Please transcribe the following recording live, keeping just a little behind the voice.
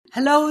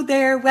Hello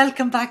there,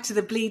 welcome back to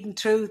The Bleeding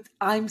Truth.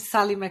 I'm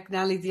Sally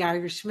McNally, the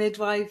Irish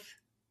midwife.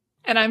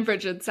 And I'm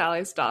Bridget,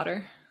 Sally's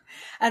daughter.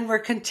 And we're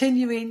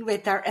continuing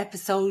with our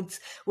episodes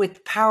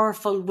with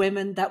powerful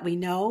women that we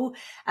know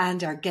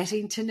and are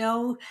getting to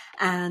know.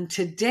 And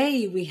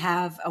today we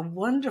have a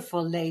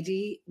wonderful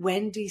lady,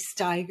 Wendy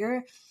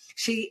Steiger.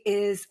 She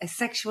is a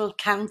sexual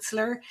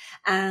counselor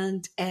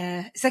and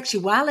a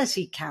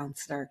sexuality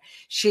counselor.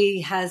 She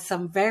has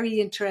some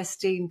very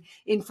interesting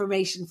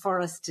information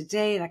for us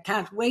today, and I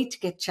can't wait to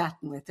get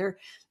chatting with her.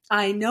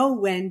 I know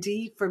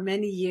Wendy for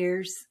many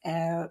years.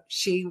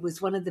 She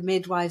was one of the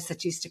midwives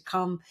that used to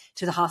come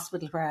to the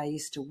hospital where I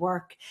used to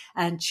work,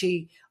 and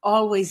she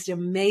always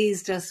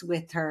amazed us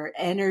with her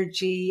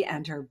energy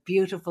and her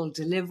beautiful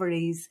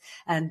deliveries.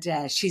 And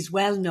she's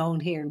well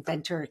known here in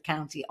Ventura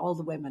County. All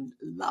the women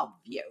love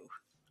you,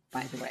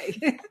 by the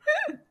way.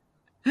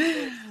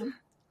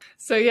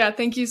 So yeah,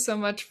 thank you so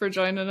much for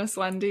joining us,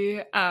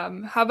 Wendy.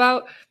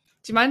 Do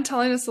you mind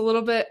telling us a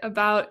little bit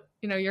about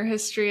your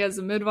history as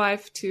a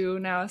midwife to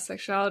now a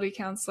sexuality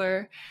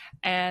counselor,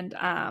 and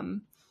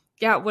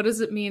what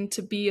does it mean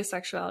to be a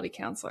sexuality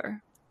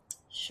counselor?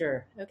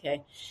 Sure.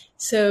 Okay.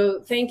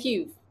 So thank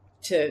you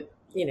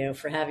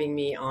for having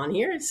me on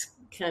here. It's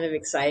kind of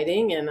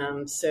exciting, and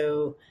I'm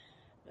so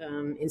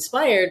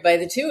inspired by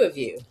the two of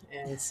you.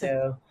 And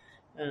so,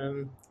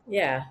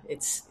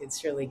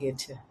 it's really good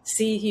to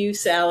see you,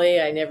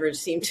 Sally. I never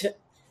seem to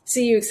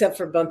see you except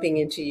for bumping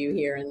into you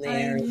here and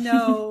there. I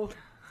know.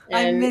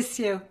 I miss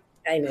you.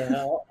 I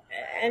know.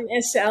 And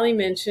as Sally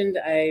mentioned,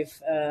 I've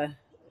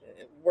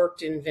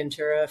worked in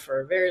Ventura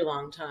for a very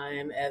long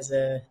time as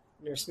a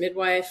nurse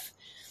midwife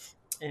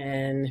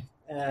and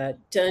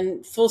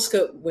done full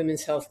scope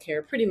women's health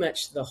care pretty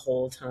much the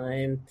whole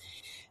time.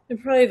 And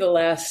probably the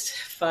last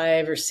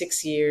 5 or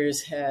 6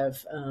 years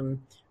have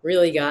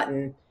really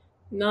gotten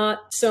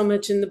not so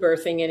much in the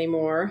birthing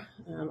anymore.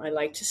 I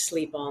like to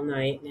sleep all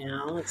night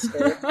now. It's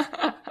good.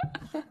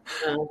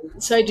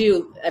 So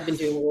I've been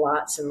doing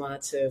lots and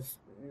lots of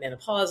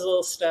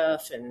menopausal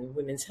stuff and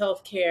women's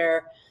health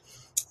care.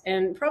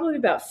 And probably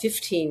about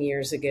 15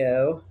 years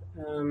ago,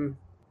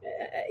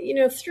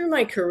 through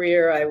my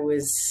career, I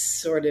was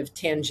sort of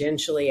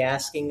tangentially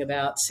asking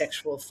about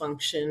sexual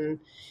function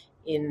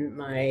in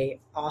my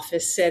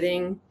office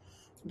setting.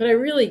 But I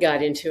really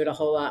got into it a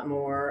whole lot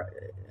more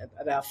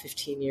about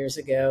 15 years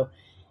ago.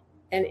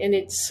 And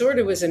it sort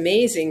of was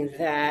amazing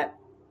that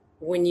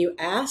when you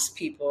ask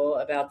people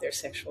about their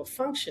sexual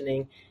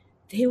functioning,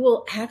 they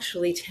will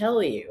actually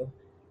tell you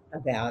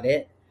about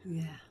it.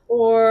 Yeah.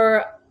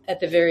 Or at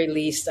the very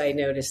least, I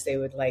noticed they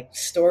would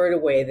store it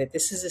away, that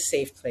this is a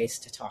safe place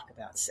to talk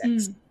about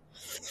sex.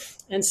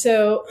 And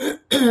so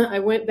I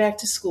went back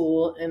to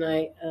school, and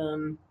I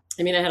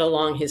had a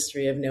long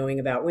history of knowing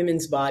about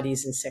women's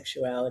bodies and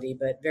sexuality,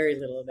 but very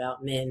little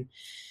about men.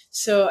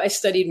 So I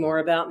studied more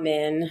about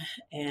men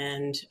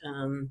and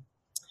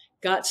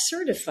got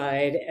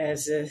certified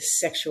as a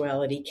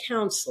sexuality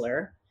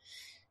counselor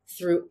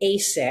through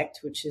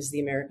ASECT, which is the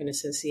American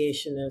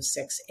Association of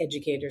Sex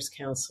Educators,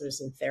 Counselors,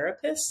 and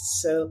Therapists.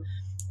 So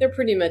they're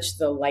pretty much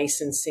the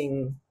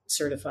licensing,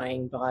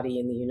 certifying body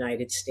in the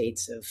United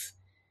States of,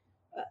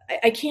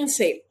 I can't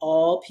say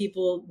all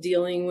people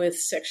dealing with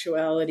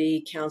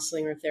sexuality,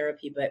 counseling, or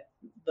therapy,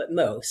 but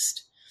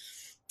most.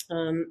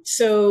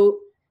 So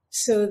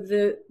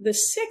the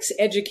sex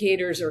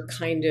educators are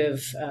kind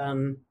of,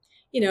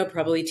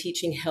 probably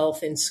teaching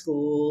health in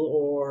school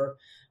or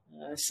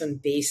some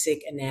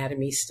basic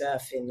anatomy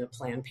stuff in a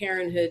Planned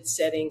Parenthood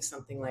setting,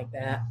 something like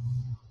that.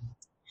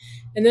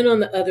 And then on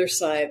the other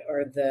side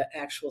are the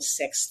actual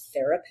sex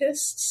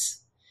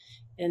therapists.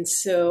 And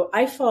so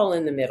I fall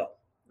in the middle.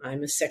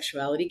 I'm a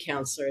sexuality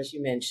counselor, as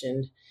you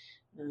mentioned.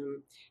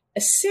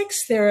 A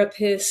sex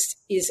therapist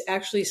is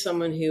actually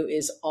someone who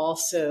is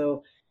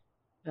also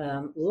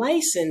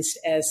licensed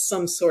as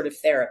some sort of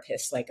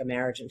therapist, like a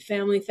marriage and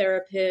family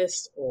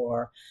therapist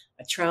or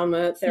a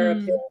trauma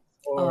therapist.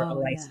 Or a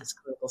licensed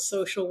clinical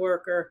social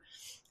worker.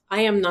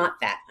 I am not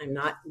that. I'm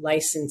not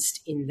licensed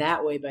in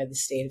that way by the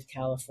state of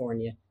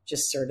California,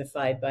 just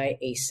certified by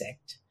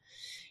ASECT.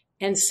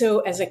 And so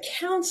as a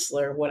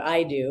counselor, what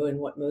I do and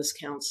what most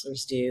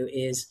counselors do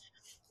is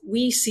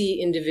we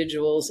see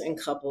individuals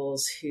and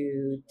couples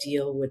who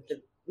deal with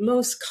the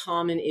most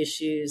common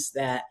issues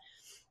that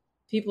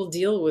people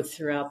deal with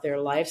throughout their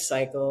life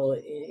cycle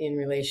in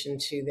relation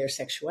to their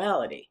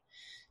sexuality.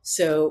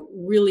 So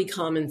really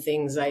common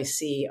things I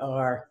see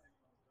are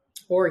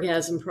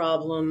orgasm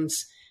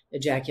problems,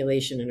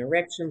 ejaculation and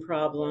erection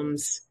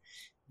problems,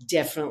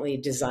 definitely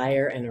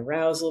desire and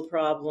arousal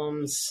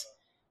problems.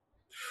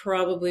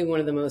 Probably one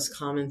of the most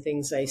common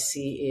things I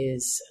see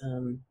is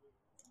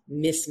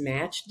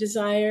mismatched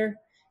desire.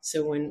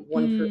 So when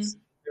one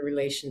person in the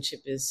relationship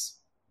is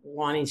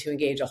wanting to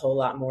engage a whole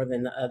lot more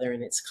than the other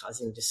and it's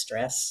causing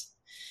distress.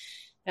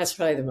 That's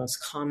probably the most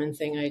common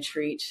thing I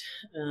treat.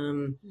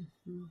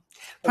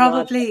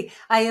 Probably,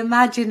 I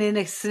imagine in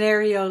a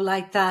scenario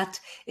like that,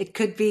 it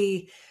could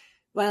be,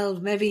 well,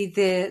 maybe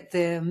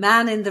the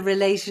man in the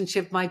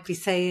relationship might be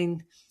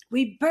saying,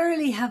 we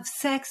barely have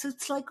sex.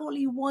 It's like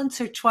only once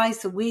or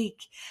twice a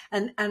week.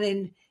 And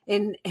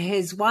in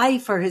his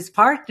wife or his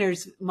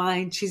partner's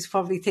mind, she's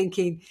probably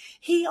thinking,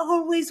 he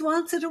always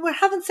wants it and we're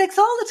having sex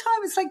all the time.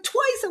 It's like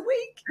twice a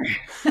week.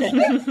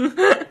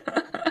 And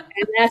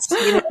that's,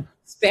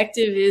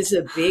 perspective is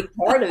a big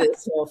part of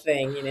this whole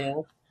thing,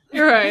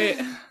 You're right.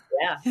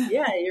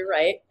 Yeah, you're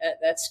right.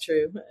 That's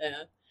true.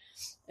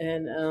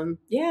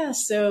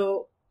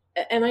 So,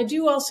 and I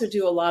do also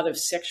do a lot of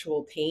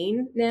sexual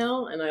pain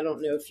now. And I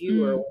don't know if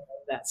you were aware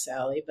of that,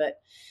 Sally, but,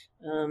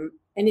 and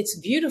it's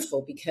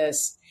beautiful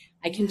because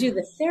I can do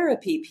the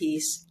therapy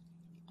piece.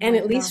 And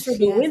at least for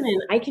the women,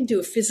 I can do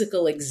a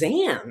physical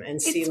exam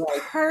and see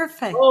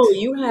perfect. Oh,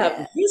 you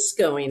have this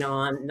going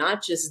on,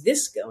 not just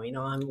this going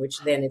on, which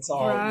then it's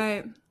all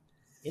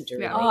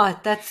interrelated. Oh,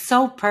 that's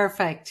so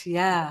perfect.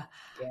 Yeah.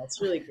 Yeah,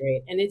 it's really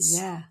great. And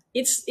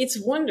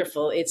it's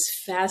wonderful.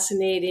 It's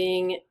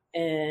fascinating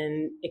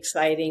and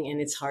exciting,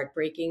 and it's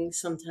heartbreaking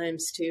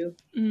sometimes too.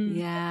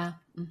 Yeah.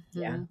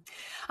 Mm-hmm. Yeah.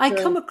 I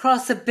come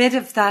across a bit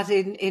of that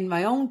in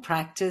my own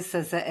practice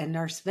as a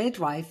nurse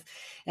midwife.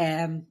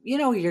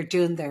 You're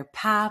doing their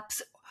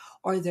PAPs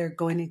or they're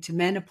going into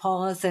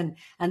menopause and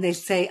they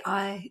say,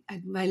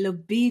 my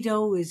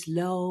libido is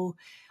low,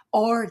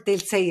 or they'll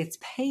say it's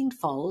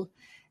painful.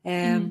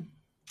 And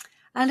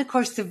of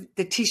course,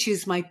 the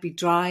tissues might be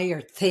dry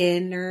or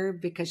thinner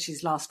because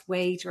she's lost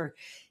weight, or,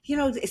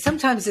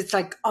 sometimes it's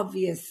like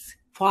obvious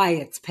why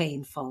it's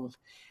painful.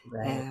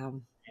 Right.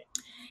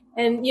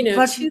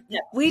 But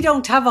we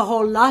don't have a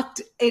whole lot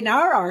in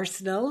our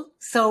arsenal,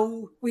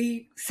 so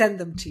we send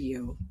them to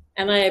you.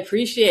 And I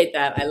appreciate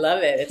that. I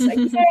love it. It's like,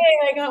 hey,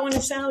 I got one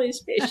of Sally's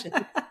patients.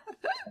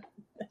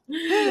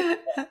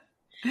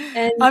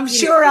 And I'm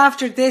sure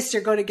after this,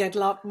 you're going to get a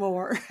lot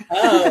more.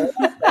 Oh,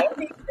 that would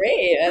be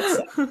great. I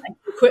can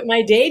quit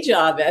my day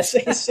job, as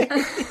they say.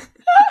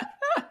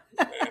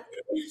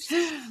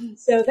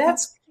 So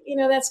that's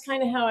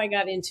kind of how I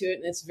got into it.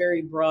 And it's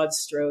very broad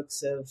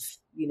strokes of,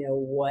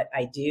 what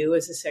I do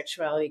as a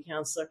sexuality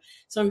counselor.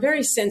 So I'm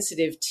very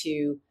sensitive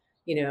to,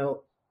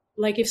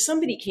 like if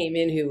somebody came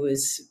in who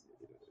was,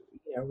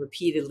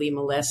 repeatedly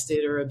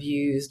molested or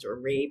abused or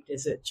raped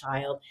as a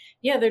child,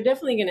 they're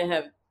definitely going to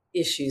have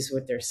issues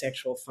with their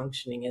sexual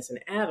functioning as an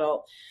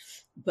adult,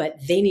 but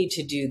they need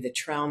to do the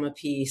trauma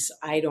piece.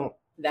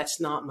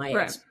 That's not my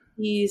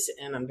expertise,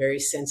 and I'm very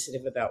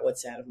sensitive about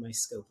what's out of my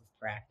scope of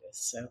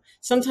practice. So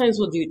sometimes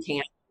we'll do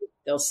tandem.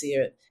 They'll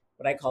see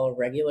what I call a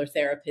regular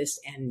therapist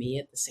and me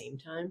at the same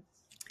time.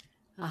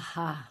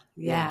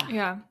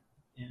 Yeah.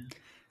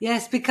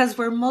 Yes, because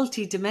we're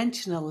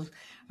multidimensional,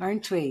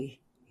 aren't we?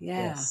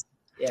 Yeah.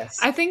 Yes.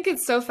 I think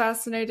it's so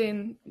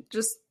fascinating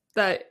just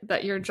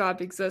that your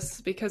job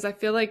exists, because I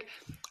feel like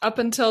up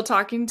until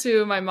talking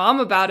to my mom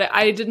about it,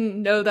 I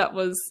didn't know that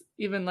was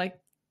even like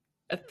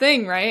a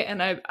thing, right?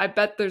 And I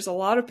bet there's a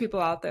lot of people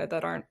out there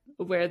that aren't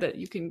aware that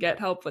you can get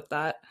help with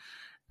that,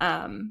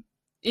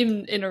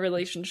 in a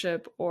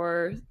relationship,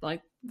 or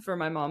like for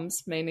my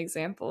mom's main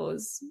example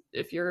is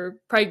if you're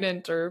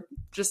pregnant or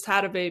just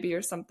had a baby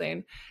or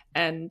something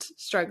and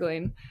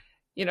struggling,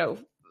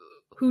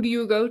 who do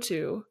you go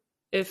to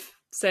if,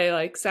 say,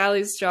 like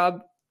Sally's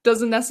job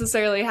doesn't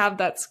necessarily have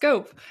that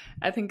scope?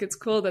 I think it's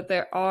cool that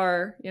there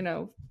are,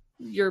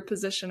 your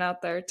position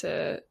out there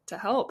to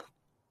help.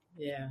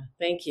 Yeah,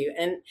 thank you.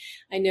 And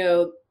I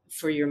know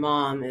for your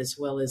mom as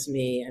well as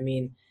me, I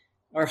mean,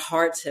 our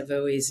hearts have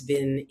always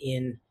been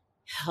in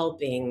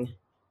helping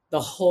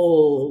the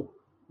whole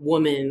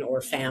woman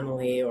or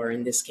family, or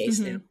in this case,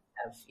 now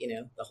have,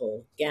 the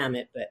whole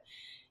gamut, but,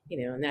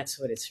 and that's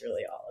what it's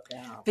really all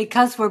about.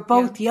 Because we're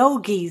both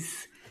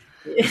yogis.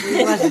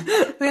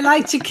 We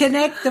like to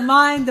connect the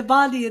mind, the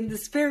body, and the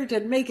spirit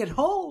and make it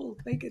whole,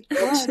 make it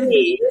fun.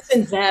 Gee,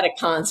 isn't that a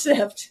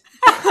concept?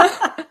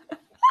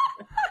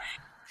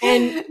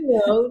 And,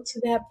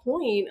 to that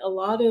point, a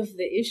lot of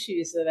the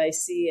issues that I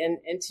see,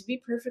 and to be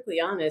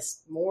perfectly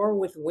honest, more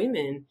with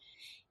women,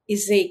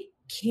 is they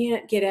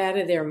can't get out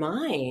of their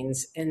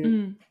minds.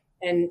 And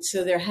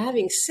so they're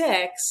having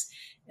sex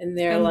and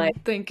they're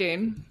like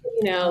thinking,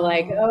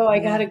 I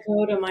got to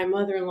go to my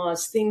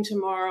mother-in-law's thing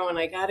tomorrow and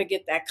I got to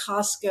get that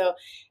Costco.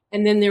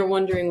 And then they're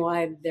wondering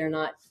why they're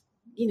not,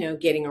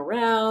 getting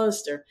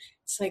aroused, or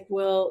it's like,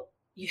 well,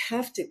 you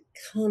have to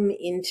come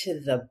into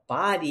the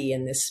body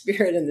and the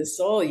spirit and the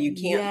soul. You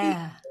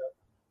can't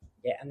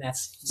be. And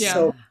that's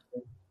so.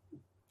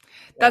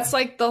 That's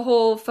like the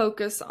whole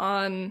focus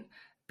on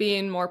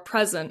being more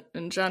present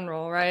in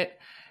general, right?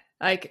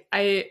 Like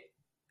I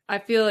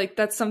feel like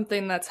that's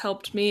something that's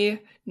helped me,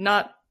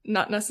 not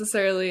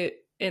necessarily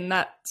in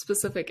that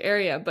specific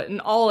area, but in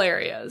all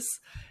areas.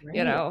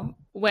 Right.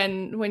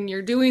 When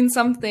you're doing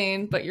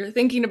something, but you're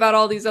thinking about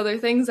all these other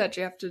things that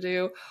you have to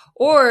do,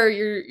 or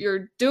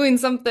you're doing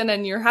something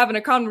and you're having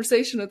a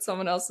conversation with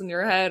someone else in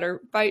your head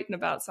or fighting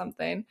about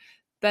something,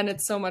 then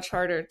it's so much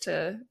harder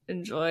to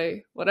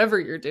enjoy whatever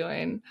you're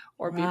doing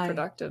or be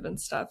productive and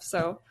stuff.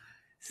 So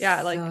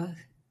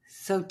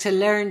so to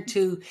learn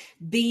to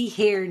be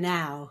here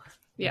now.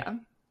 Yeah.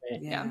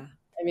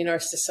 I mean, our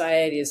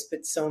society has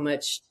put so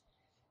much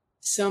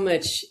so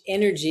much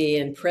energy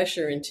and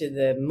pressure into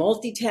the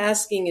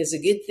multitasking is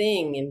a good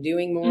thing and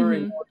doing more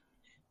and more.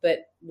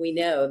 But we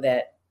know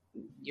that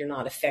you're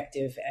not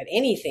effective at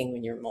anything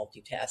when you're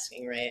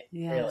multitasking, right?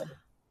 Yeah. Really.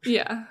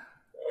 Yeah.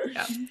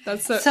 Yeah.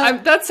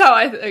 That's how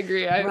I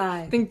agree.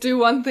 I think do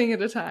one thing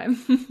at a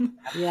time.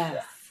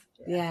 Yes.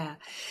 Yeah.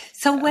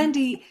 So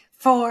Wendy,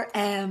 for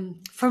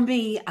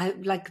me, I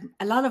like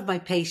a lot of my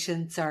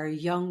patients are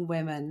young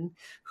women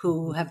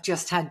who have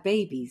just had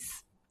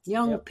babies.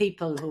 Young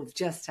people who've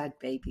just had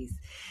babies.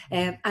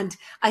 And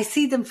I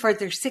see them for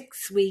their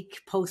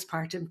 6-week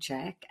postpartum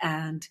check.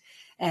 And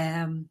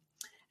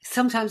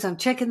sometimes I'm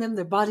checking them,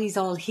 their body's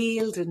all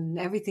healed and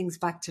everything's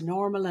back to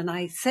normal. And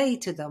I say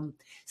to them,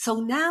 so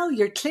now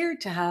you're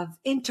cleared to have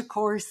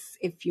intercourse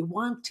if you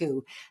want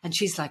to. And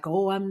she's like,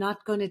 oh, I'm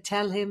not going to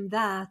tell him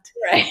that.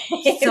 Right.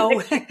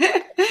 So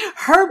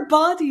her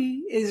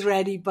body is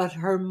ready, but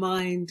her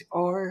mind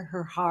or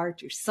her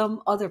heart or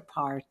some other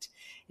part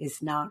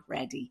is not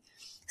ready.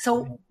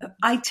 So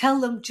I tell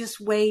them, just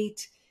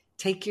wait,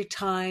 take your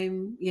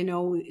time,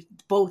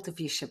 both of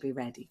you should be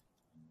ready.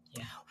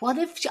 Yeah. What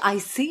if I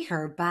see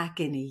her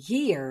back in a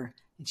year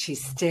and she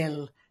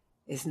still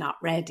is not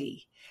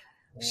ready?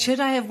 Yeah. Should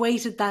I have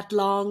waited that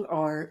long,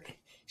 or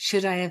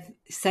should I have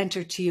sent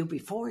her to you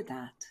before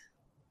that?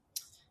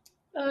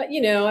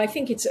 I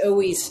think it's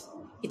always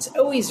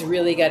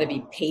really got to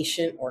be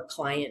patient or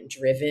client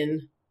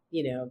driven,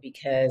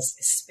 because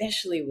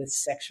especially with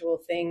sexual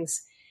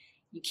things,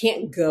 you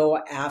can't go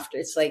after.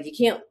 It's like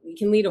you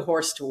can lead a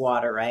horse to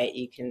water, right?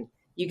 You can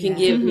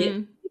give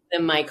them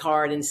my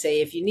card and say,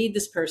 if you need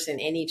this person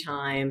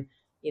anytime,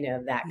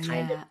 that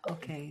kind of thing.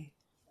 Okay.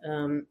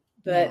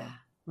 But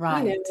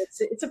right.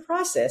 It's a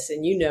process,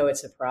 and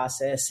it's a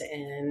process,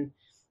 and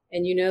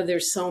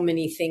there's so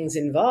many things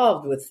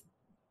involved with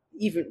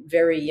even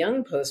very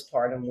young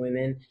postpartum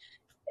women.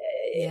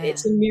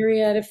 It's a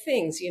myriad of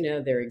things.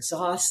 They're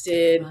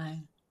exhausted.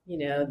 Right.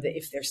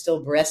 If they're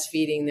still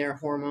breastfeeding, their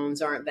hormones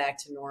aren't back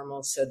to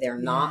normal, so they're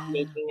not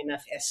making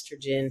enough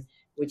estrogen,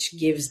 which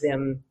gives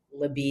them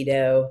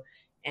libido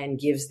and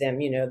gives them,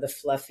 the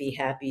fluffy,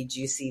 happy,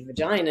 juicy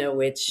vagina,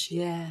 which,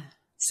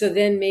 so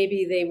then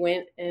maybe they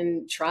went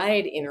and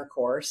tried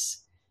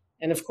intercourse.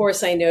 And of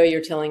course, I know you're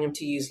telling them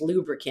to use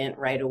lubricant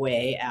right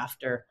away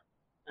after.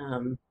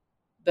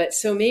 But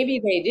so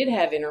maybe they did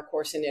have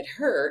intercourse and it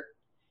hurt.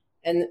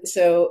 And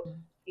so,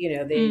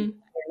 they're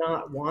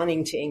not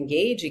wanting to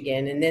engage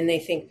again. And then they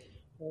think,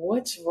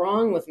 what's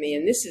wrong with me?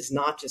 And this is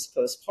not just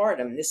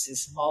postpartum. This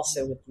is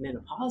also with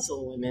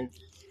menopausal women.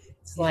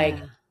 It's like,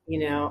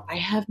 I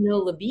have no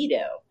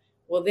libido.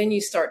 Well, then you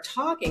start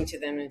talking to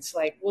them and it's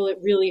like, well, it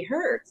really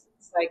hurts.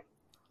 It's like,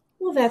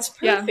 well, that's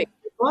perfect.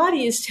 Your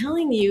body is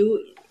telling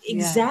you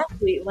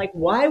exactly, like,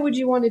 why would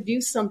you want to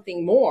do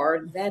something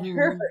more that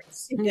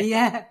hurts?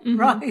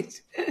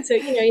 Right. So,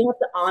 you have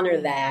to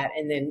honor that.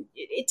 And then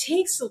it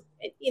takes,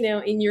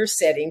 in your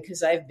setting,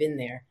 because I've been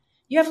there,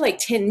 you have like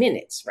 10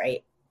 minutes,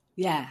 right?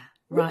 Yeah.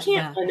 Right. You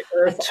can't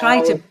unearth. I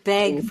try to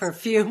beg for a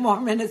few more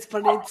minutes,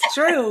 but it's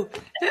true.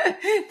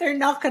 They're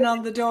knocking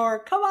on the door.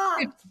 Come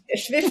on.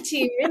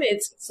 15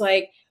 minutes. It's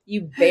like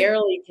you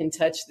barely can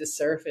touch the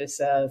surface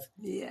of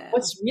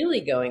what's really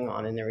going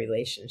on in the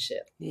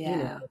relationship.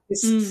 Yeah.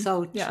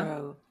 So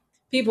true.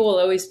 People will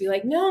always be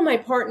like, no, my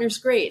partner's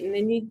great. And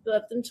then you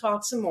let them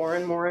talk some more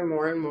and more and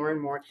more and more and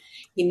more.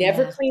 He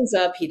never cleans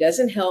up. He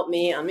doesn't help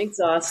me. I'm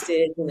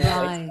exhausted.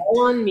 It's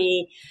all on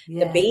me.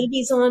 The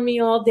baby's on me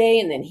all day.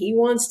 And then he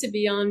wants to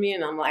be on me.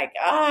 And I'm like,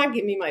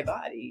 give me my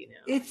body.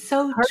 It's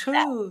so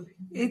true.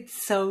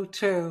 It's so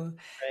true.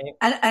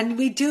 Right. And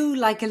we do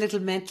like a little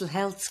mental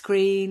health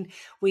screen.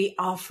 We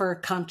offer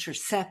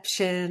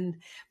contraception.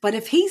 But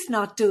if he's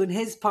not doing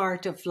his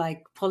part of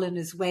like pulling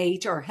his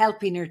weight or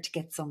helping her to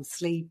get some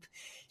sleep,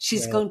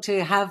 she's going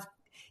to have,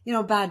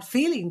 bad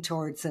feeling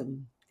towards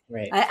him.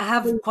 Right. I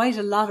have quite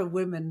a lot of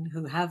women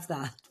who have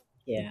that.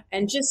 Yeah.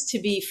 And just to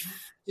be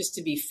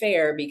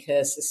fair,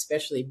 because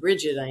especially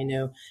Bridget, I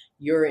know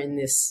you're in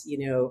this,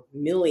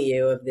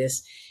 milieu of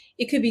this.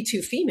 It could be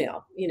two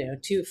females.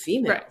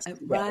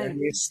 Right. And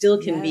there still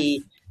can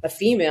be a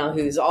female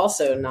who's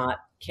also not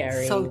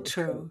carrying so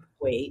true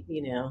weight,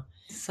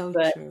 So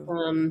but,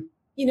 true.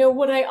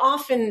 What I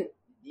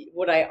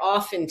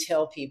often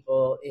tell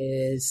people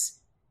is,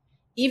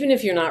 even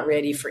if you're not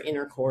ready for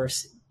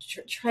intercourse,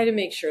 try to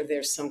make sure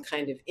there's some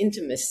kind of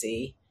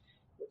intimacy,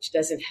 which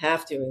doesn't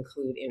have to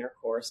include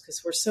intercourse,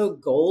 because we're so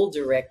goal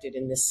directed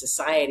in this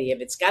society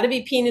of it's got to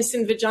be penis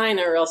and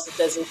vagina or else it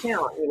doesn't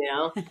count,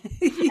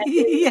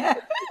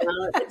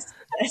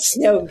 That's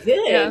no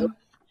good.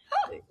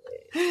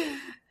 Yeah.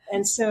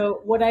 And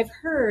so what I've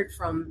heard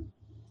from,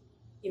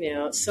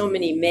 so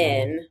many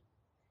men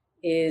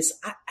is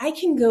I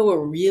can go a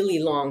really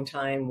long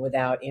time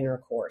without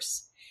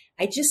intercourse.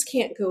 I just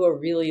can't go a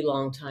really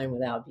long time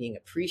without being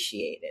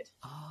appreciated.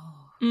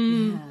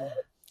 Oh,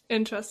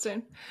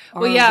 interesting.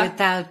 Or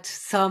without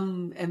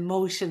some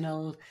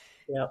emotional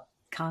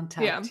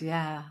contact.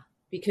 Yeah.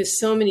 because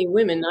so many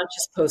women, not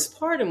just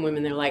postpartum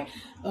women, they're like,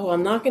 oh,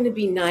 I'm not going to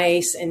be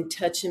nice and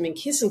touch him and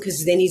kiss him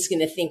because then he's going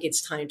to think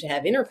it's time to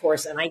have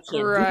intercourse and I can't do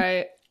it.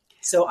 Right.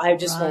 So I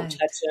just won't Right.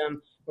 touch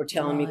him or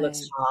tell him he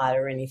looks Right. hot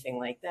or anything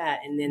like that.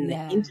 And then the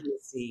Yeah.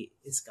 intimacy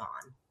is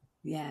gone.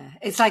 Yeah.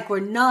 It's like we're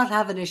not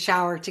having a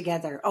shower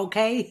together,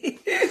 okay?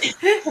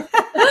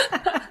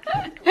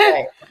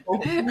 Right.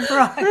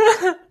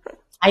 Right.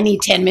 I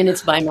need 10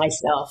 minutes by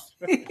myself.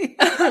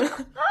 Yeah.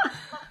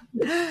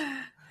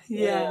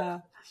 Yeah.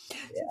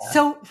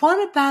 So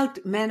what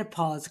about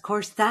menopause? Of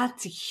course,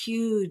 that's a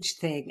huge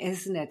thing,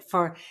 isn't it?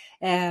 For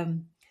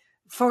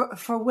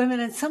women.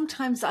 And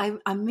sometimes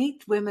I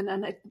meet women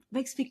and it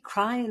makes me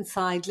cry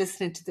inside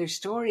listening to their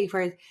story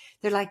where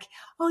they're like,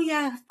 oh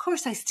yeah, of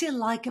course I still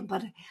like him,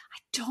 but I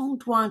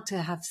don't want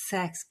to have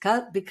sex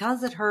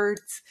because it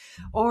hurts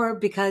or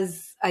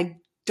because I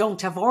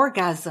don't have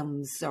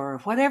orgasms or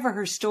whatever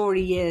her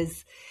story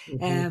is.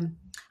 Mhm.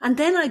 And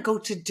then I go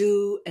to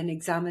do an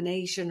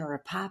examination or a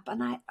pap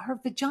and her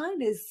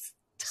vagina is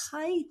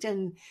tight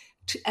and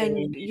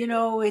you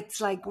know, it's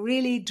like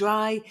really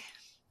dry.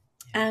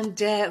 And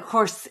of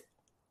course,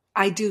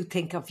 I do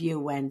think of you,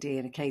 Wendy,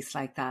 in a case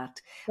like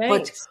that.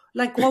 But Thanks.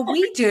 like what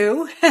we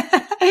do,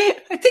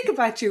 I think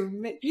about you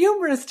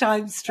numerous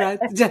times throughout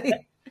the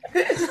day.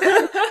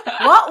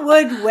 What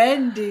would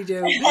Wendy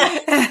do?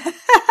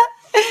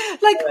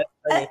 Like That's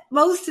funny.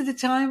 most of the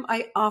time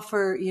I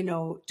offer, you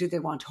know, do they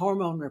want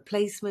hormone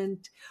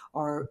replacement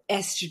or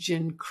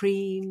estrogen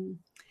cream?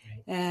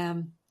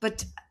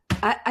 But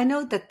I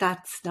know that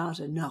that's not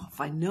enough.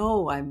 I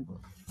know I'm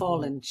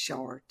falling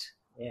short.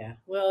 Yeah.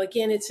 Well,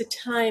 again, it's a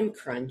time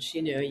crunch.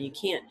 You know, you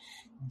can't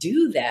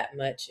do that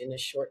much in a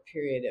short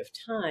period of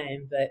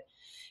time. But,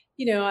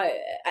 you know,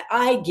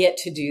 I get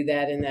to do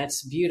that, and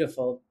that's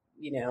beautiful,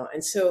 you know.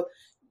 And so,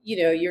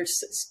 you know, you're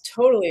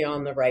totally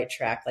on the right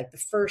track. Like the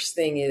first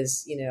thing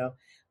is, you know,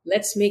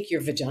 let's make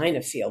your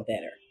vagina feel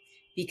better.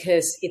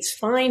 Because it's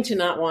fine to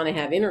not want to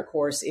have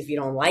intercourse if you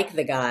don't like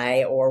the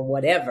guy or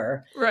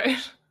whatever. Right.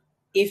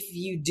 If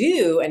you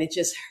do and it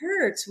just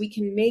hurts, we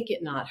can make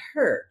it not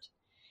hurt.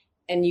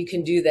 And you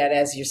can do that,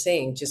 as you're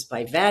saying, just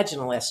by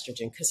vaginal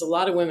estrogen. Because a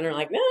lot of women are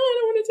like, no, I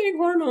don't want to take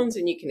hormones.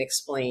 And you can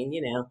explain,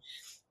 you know,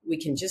 we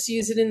can just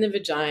use it in the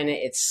vagina.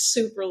 It's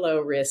super low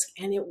risk.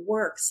 And it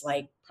works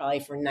like probably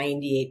for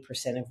 98%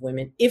 of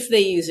women if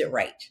they use it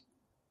right.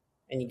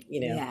 And,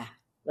 you know, Yeah.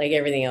 like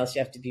everything else, you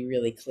have to be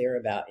really clear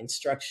about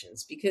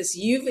instructions because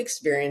you've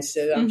experienced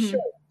it, I'm Mhm.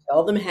 sure.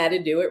 Tell them how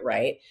to do it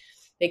right.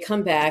 They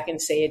come back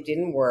and say it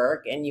didn't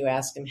work. And you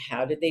ask them,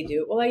 how did they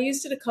do it? Well, I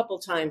used it a couple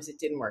times. It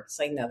didn't work. It's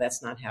like, no,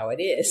 that's not how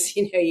it is.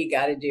 You know, you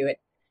got to do it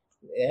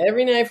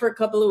every night for a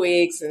couple of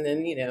weeks and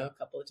then, you know, a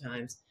couple of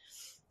times.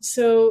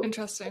 So,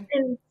 Interesting.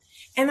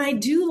 and I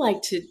do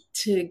like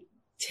to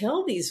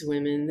tell these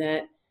women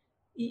that,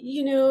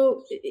 you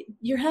know,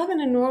 you're having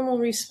a normal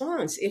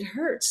response. It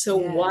hurts. So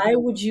Yeah. why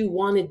would you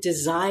want to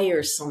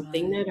desire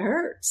something Right. that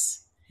hurts?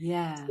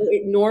 Yeah. So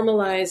it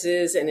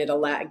normalizes and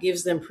it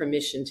gives them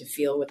permission to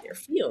feel what they're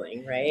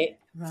feeling, right?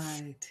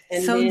 Right.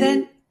 And So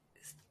then,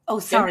 oh,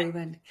 Yeah. sorry,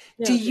 Wendy.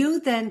 No. Do you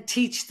then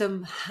teach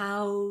them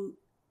how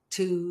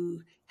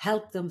to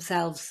help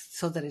themselves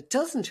so that it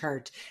doesn't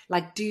hurt?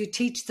 Like, do you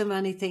teach them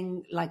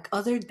anything like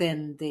other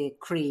than the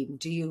cream?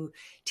 Do you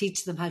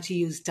teach them how to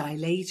use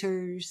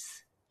dilators?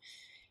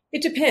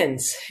 It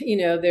depends. You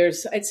know,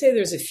 I'd say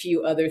there's a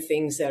few other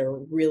things that are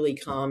really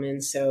common.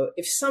 So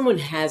if someone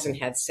hasn't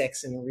had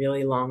sex in a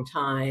really long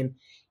time,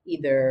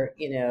 either,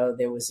 you know,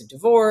 there was a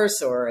divorce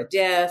or a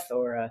death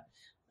or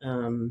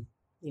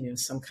you know,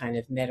 some kind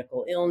of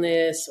medical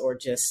illness or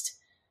just,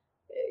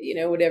 you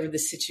know, whatever the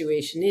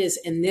situation is,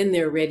 and then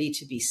they're ready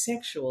to be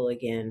sexual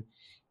again,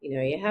 you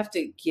know, you have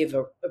to give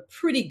a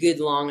pretty good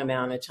long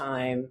amount of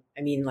time.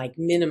 I mean, like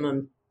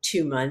minimum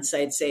 2 months,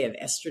 I'd say, of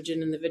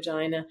estrogen in the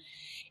vagina.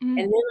 Mhm. And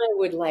then I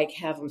would like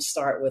have them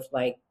start with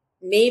like,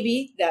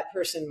 maybe that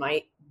person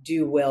might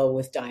do well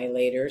with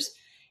dilators.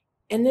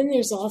 And then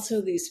there's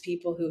also these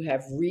people who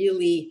have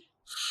really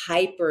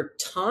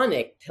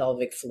hypertonic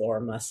pelvic floor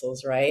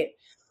muscles, right?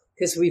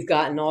 Because we've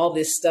gotten all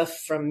this stuff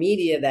from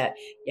media that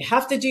you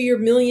have to do your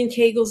million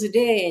Kegels a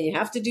day and you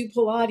have to do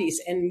Pilates.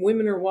 And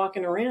women are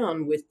walking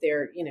around with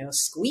their, you know,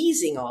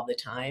 squeezing all the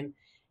time.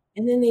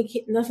 And then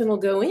nothing will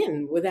go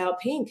in without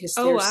pain because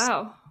Oh, there's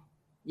wow.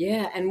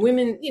 yeah, and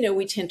women, you know,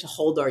 we tend to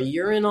hold our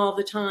urine all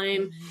the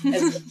time.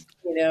 As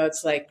you know,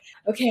 it's like,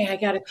 okay, I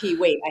got to pee.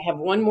 Wait, I have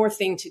one more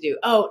thing to do.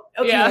 Oh,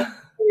 okay, I Yeah.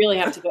 really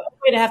have to go. Oh,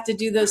 wait, I have to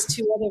do those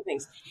 2 other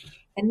things.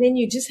 And then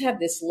you just have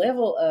this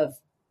level of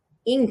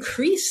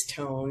increased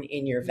tone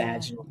in your Yeah.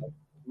 vaginal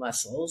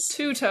muscles.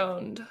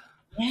 Two-toned.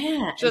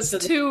 Yeah. and Just so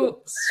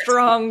too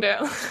strong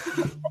down.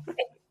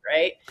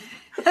 right?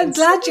 I'm And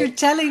glad so- you're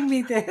telling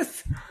me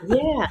this.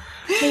 Yeah.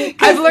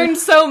 I've learned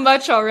so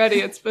much already.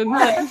 It's been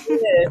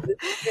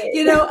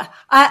You know,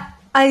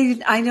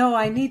 I know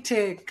I need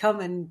to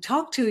come and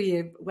talk to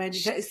you when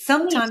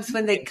sometimes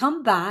when they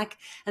come back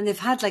and they've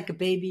had like a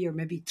baby or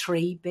maybe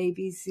 3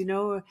 babies, you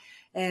know,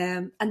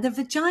 and the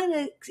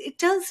vagina, it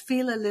does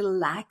feel a little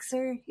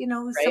laxer, you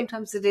know, Right.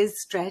 sometimes it is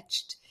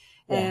stretched.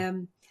 Yeah.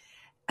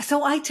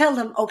 So I tell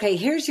them, okay,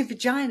 here's your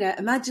vagina.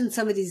 Imagine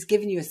somebody's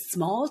giving you a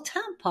small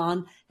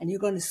tampon and you're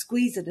going to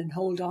squeeze it and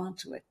hold on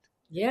to it.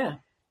 Yeah.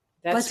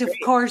 That's But of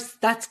great. course,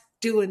 that's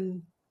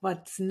doing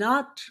what's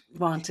not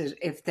wanted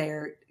if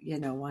they're,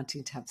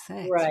 wanting to have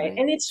sex, Right. right?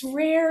 And it's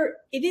rare.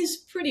 It is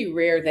pretty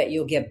rare that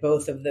you'll get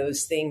both of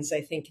those things,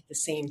 I think, at the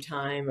same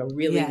time, a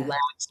really Yeah.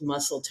 lax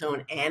muscle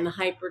tone and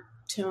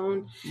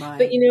hypertone. But,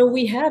 Right.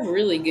 we have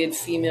really good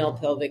female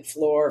pelvic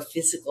floor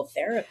physical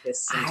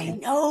therapists in I town.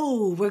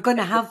 know. We're going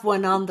to have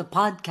one on the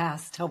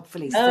podcast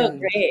hopefully Oh, soon.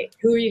 great.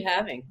 Who are you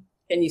having?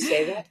 Can you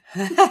say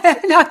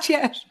that? Not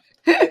yet.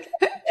 Okay.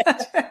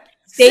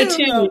 Stay Soon,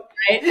 tuned, though.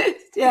 right?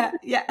 Yeah.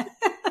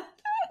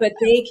 But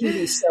they can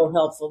be so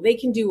helpful. They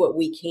can do what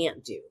we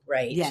can't do,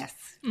 right? Yes.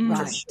 Mm.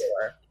 For Right.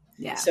 sure.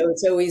 Yeah. So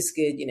it's always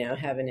good,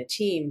 having a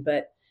team.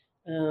 But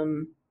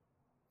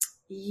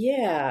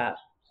yeah.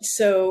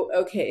 So,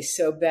 okay.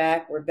 So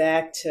we're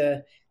back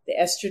to the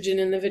estrogen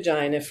in the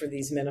vagina for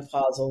these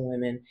menopausal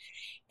women.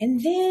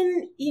 And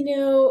then,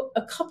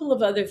 a couple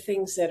of other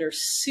things that are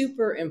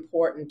super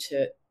important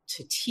to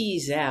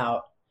tease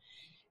out.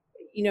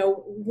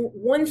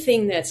 One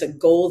thing that's a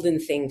golden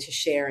thing to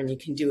share, and you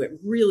can do it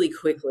really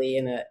quickly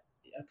in an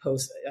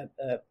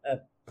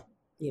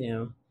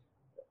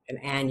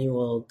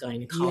annual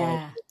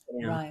gynecologist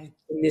Yeah. Right.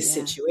 in this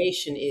Yeah.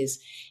 situation is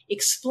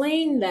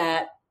explain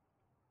that.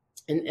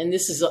 And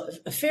this is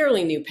a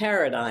fairly new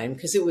paradigm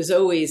because it was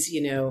always,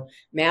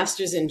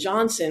 Masters and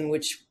Johnson,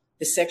 which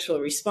the sexual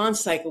response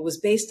cycle was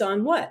based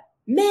on what?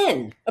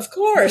 Men, of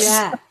course.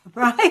 Yeah.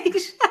 Right.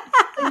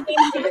 Men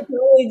have a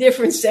totally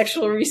different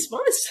sexual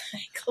response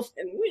cycle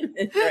than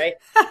women, right?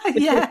 But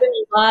Yeah. there's been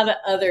a lot of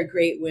other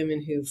great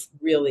women who've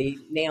really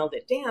nailed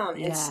it down.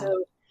 Yeah. And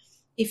so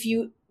if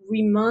you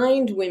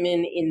remind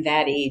women in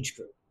that age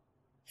group,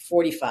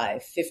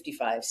 45,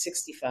 55,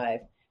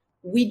 65,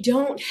 we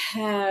don't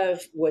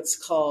have what's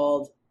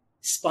called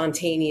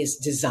spontaneous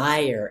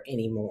desire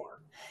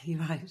anymore. You're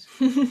right.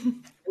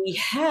 We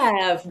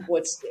have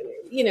what's,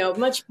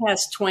 much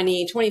past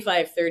 20,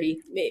 25, 30,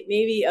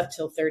 maybe up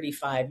till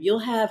 35, you'll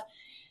have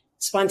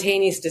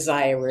spontaneous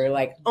desire where you're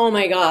like, oh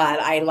my God,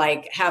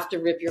 I have to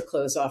rip your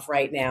clothes off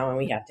right now and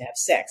we have to have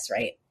sex,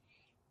 right?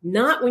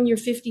 Not when you're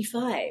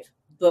 55,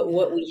 but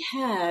what we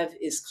have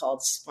is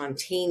called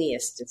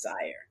spontaneous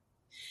desire,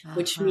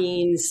 which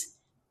means,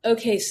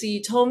 okay, so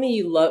you told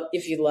me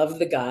if you love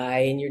the guy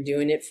and you're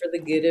doing it for the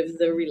good of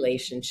the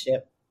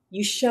relationship,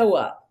 you show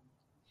up.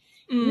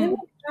 And then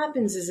what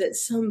happens is at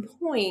some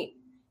point,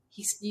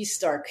 you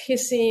start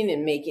kissing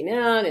and making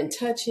out and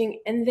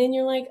touching, and then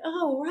you're like,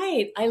 oh,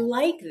 right, I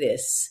like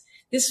this.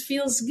 This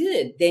feels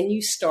good. Then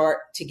you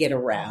start to get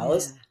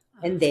aroused,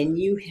 and then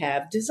you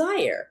have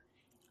desire.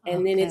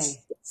 And then it's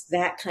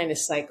that kind of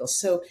cycle.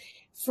 So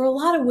for a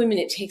lot of women,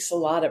 it takes a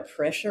lot of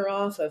pressure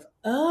off of,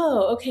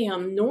 oh, okay,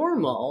 I'm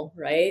normal,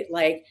 right?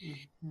 Like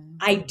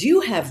I do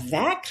have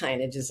that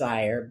kind of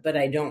desire, but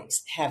I don't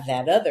have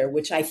that other,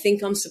 which I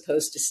think I'm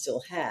supposed to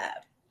still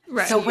have.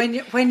 Right. So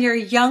when you're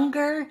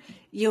younger,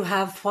 you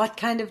have what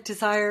kind of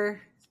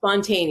desire?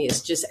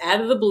 Spontaneous, just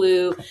out of the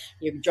blue.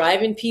 You're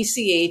driving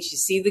PCH, you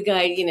see the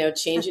guy,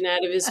 changing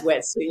out of his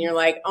wetsuit, and you're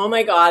like, oh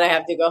my God, I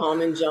have to go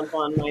home and jump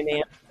on my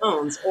man's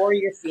bones, or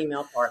your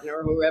female partner,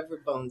 or whoever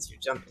bones you're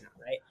jumping on,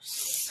 right?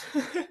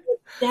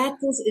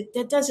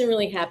 That doesn't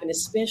really happen,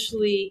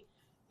 especially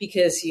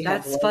because you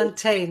have That's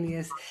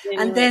spontaneous. And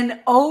like, then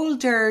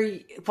older,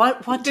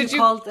 what do you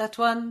call that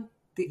one?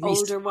 The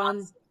older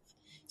one?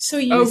 So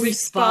you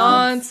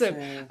responsive.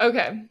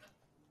 Okay.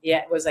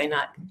 Yeah, was I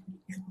not?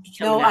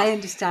 No, I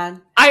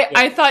understand.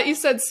 I thought you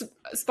said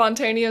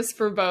spontaneous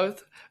for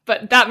both,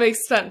 but that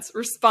makes sense.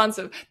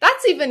 Responsive.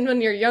 That's even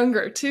when you're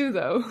younger too,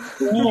 though.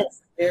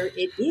 Yes,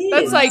 it is.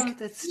 That's like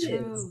that's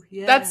true.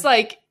 Yeah. That's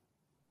like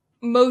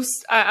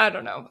most. I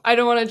don't know. I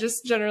don't want to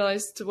just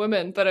generalize to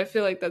women, but I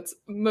feel like that's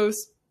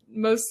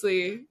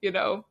mostly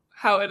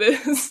how it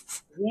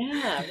is.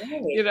 Yeah,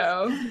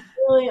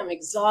 right. I'm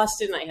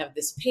exhausted and I have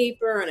this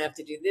paper and I have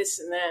to do this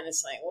and that. And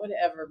it's like,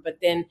 whatever. But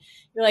then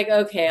you're like,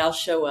 okay, I'll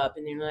show up.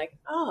 And you're like,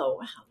 oh,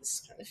 wow,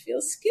 this kind of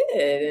feels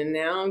good. And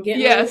now I'm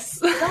getting.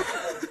 Yes.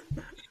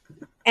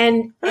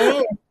 And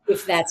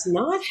if that's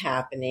not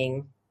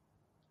happening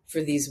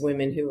for these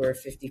women who are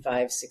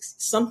 55, 60,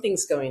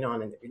 something's going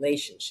on in the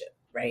relationship,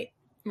 right?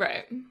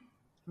 Right.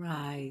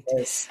 Right.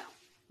 Yes.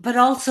 But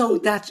also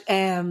that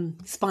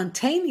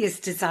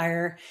spontaneous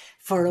desire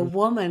for a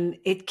woman,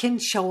 it can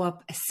show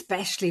up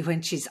especially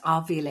when she's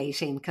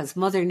ovulating because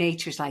Mother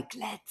Nature's like,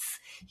 let's,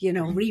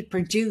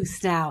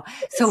 reproduce now.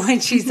 So when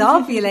she's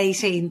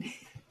ovulating,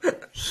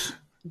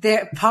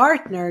 their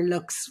partner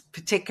looks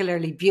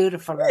particularly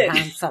beautiful or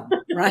handsome,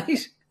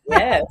 right?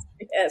 Yes.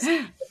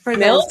 For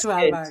those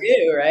 12 hours.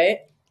 Too, right?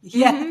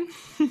 Yeah.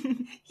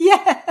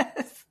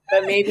 Yes.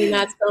 But maybe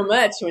not so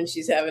much when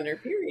she's having her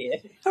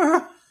period.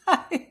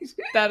 Right.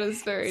 That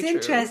is very true.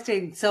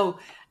 Interesting. So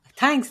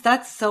thanks.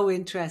 That's so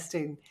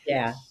interesting.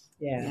 Yeah.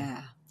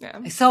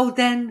 So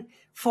then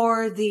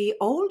for the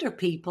older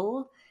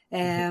people,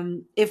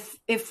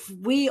 If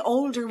we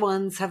older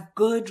ones have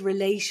good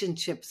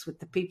relationships with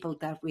the people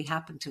that we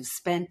happen to have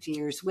spent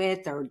years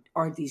with,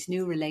 or these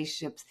new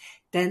relationships,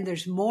 then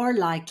there's more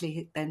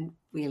likely then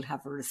we'll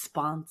have a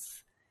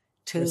response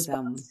to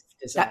them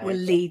desire. that will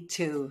lead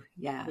to,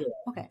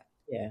 okay.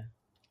 Yeah.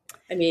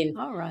 I mean,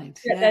 all right.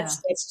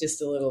 That's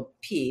just a little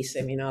piece.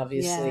 I mean,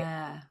 obviously,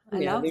 I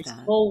love there's that.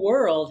 a whole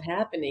world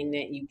happening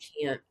that you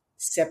can't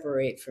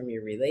separate from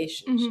your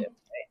relationship.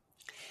 Right?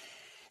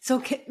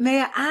 So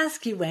may I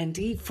ask you,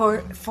 Wendy,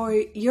 for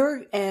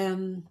your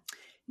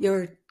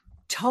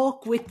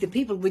talk with the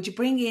people, would you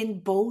bring in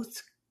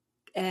both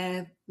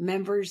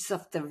members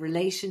of the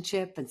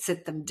relationship and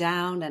sit them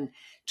down and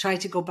try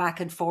to go back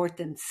and forth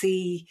and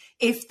see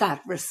if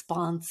that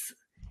response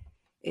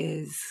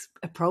is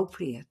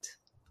appropriate?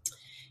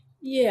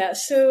 Yeah.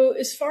 So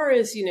as far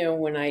as,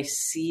 when I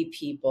see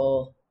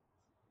people,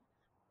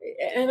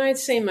 and I'd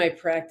say my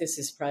practice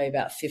is probably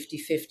about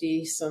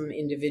 50-50. Some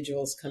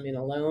individuals come in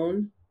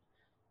alone.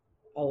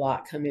 A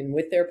lot come in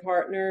with their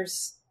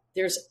partners.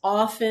 There's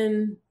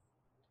often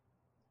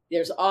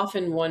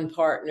one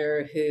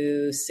partner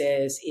who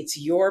says, it's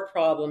your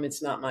problem,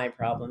 it's not my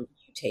problem.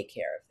 You take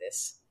care of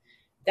this.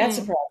 That's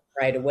a problem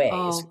right away.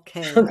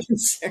 Okay. I'm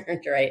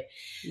concerned, right?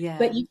 Yeah.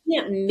 But you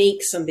can't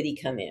make somebody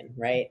come in,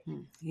 right?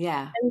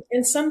 Yeah.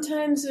 And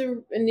sometimes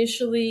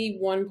initially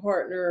one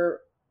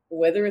partner,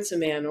 whether it's a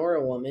man or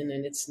a woman,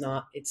 and it's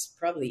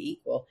probably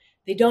equal,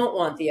 they don't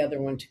want the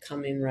other one to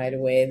come in right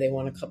away. They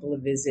want a couple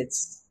of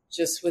visits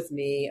just with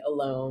me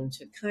alone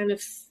to kind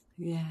of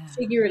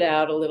figure it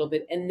out a little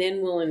bit, and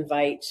then we'll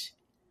invite,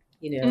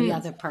 the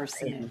other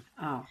person in.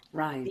 Oh,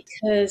 right.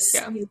 Because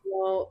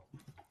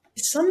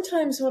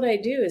sometimes what I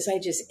do is I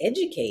just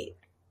educate.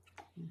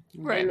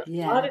 Right. And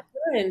a lot of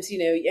times,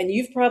 and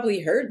you've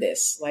probably heard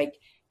this, like,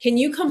 can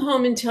you come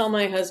home and tell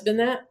my husband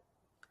that?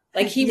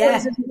 Like, he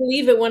doesn't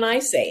believe it when I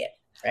say it,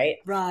 right?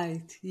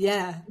 Right.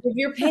 Yeah. If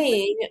you're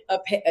paying a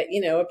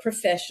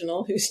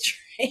professional who's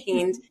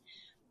trained,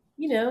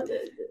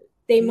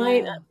 they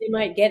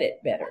might get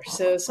it better.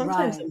 So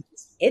sometimes I'm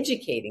just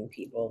educating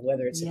people,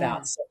 whether it's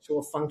about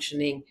sexual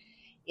functioning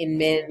in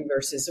men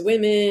versus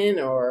women,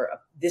 or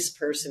this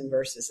person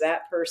versus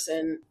that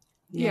person.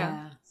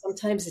 Yeah.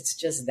 Sometimes it's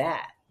just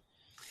that.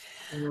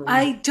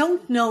 I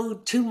don't know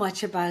too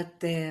much about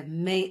the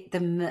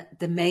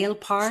male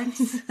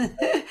parts.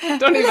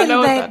 Don't even know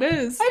what that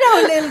is. I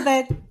know a little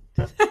bit.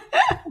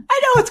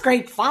 I know it's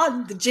great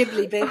fun, the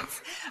jibbly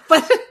bits,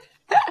 but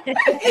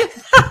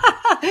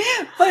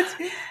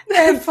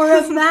for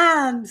a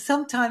man,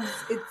 sometimes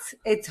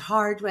it's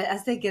hard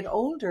as they get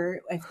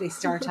older, if they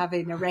start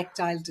having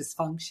erectile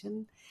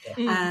dysfunction,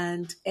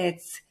 and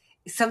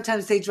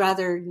sometimes they'd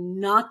rather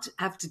not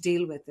have to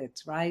deal with it,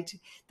 right?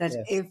 That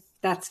if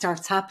that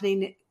starts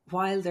happening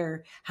while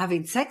they're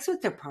having sex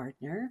with their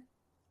partner,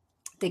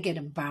 they get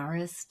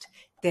embarrassed.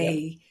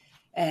 They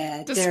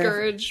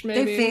discouraged,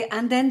 maybe.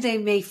 and then they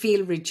may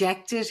feel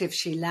rejected if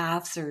she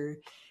laughs or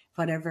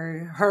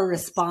whatever her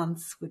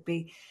response would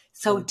be.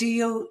 So do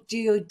you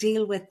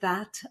deal with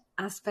that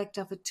aspect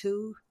of it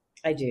too?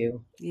 I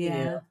do.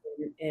 Yeah.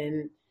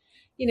 And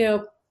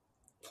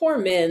poor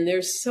men,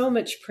 there's so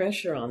much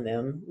pressure on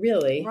them,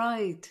 really.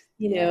 Right.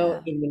 In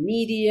the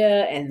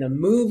media and the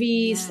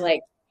movies,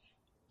 like,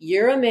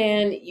 you're a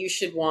man, you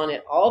should want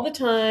it all the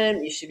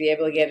time. You should be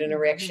able to get an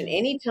erection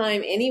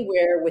anytime,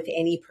 anywhere, with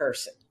any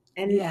person.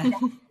 And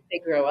that's what they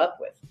grow up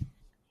with.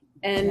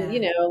 And,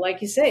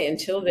 like you say,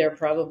 until they're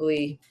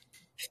probably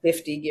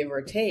 50, give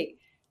or take,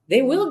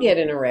 they will get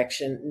an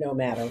erection no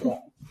matter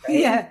what. Right?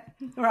 Yeah.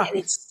 Right. And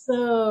it's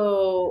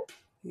so,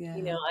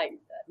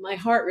 my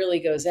heart really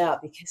goes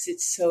out, because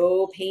it's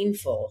so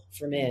painful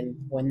for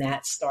men when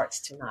that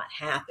starts to not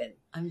happen.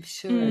 I'm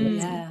sure. And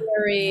it's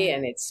scary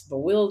and it's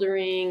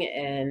bewildering,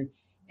 and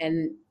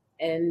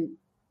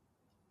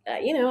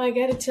I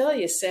got to tell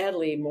you,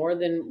 sadly, more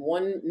than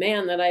one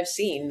man that I've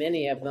seen,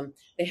 many of them,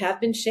 they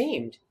have been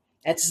shamed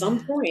at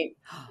some point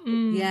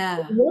in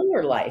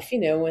their life,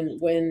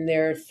 when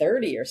they're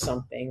 30 or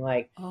something,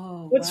 like,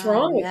 what's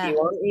wrong with you?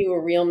 Aren't you a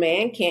real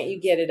man? Can't you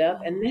get it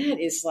up? And that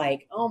is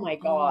like, oh my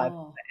God.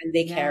 And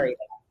they carry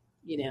that,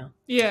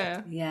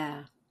 Yeah.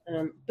 Yeah.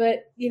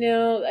 But,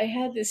 I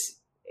had this,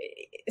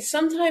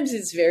 sometimes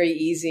it's very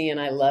easy, and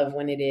I love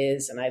when it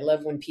is. And I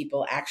love when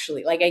people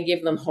actually, like, I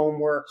give them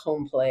homework,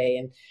 home play,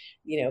 and,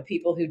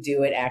 people who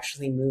do it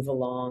actually move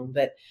along.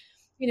 But,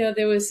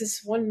 there was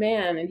this one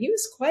man, and he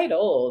was quite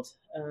old,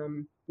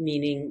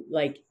 meaning,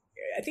 like,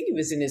 I think he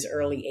was in his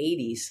early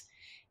 80s,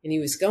 and he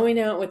was going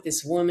out with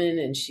this woman,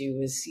 and she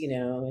was,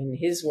 in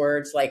his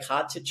words, like,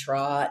 hot to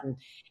trot, and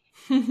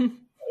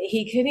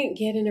he couldn't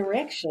get an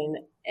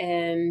erection.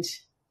 And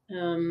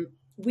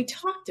we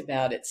talked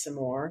about it some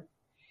more,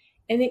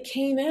 and it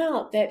came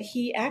out that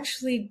he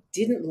actually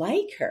didn't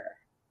like her.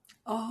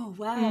 Oh,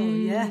 wow.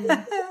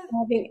 Yeah.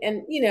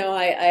 And,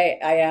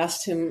 I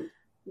asked him,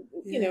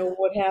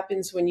 what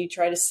happens when you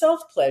try to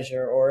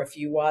self-pleasure, or if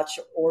you watch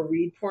or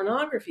read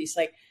pornography? He's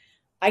like,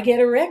 I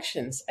get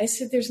erections. I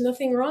said, there's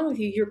nothing wrong with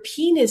you. Your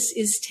penis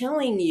is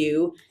telling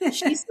you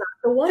she's not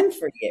the one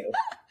for you.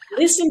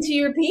 listen to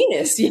your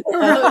penis, you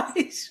know?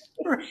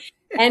 Right.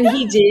 And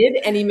he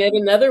did, and he met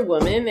another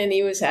woman, and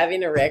he was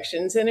having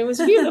erections, and it was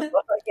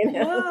beautiful, you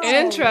know? Wow.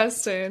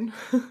 Interesting.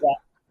 Yeah,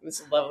 it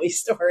was a lovely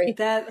story.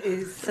 That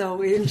is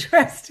so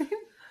interesting.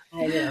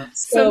 I know.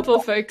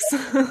 Simple fix.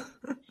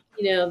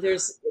 You know,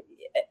 there's,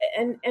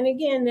 and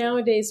again,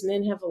 nowadays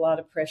men have a lot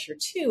of pressure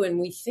too, and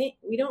we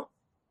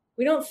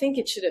don't think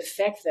it should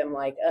affect them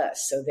like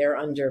us. So they're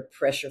under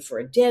pressure for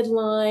a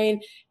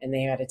deadline, and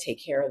they got to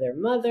take care of their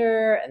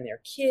mother and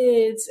their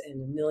kids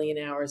and a million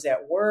hours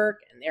at work,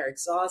 and they're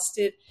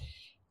exhausted.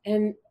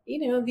 And,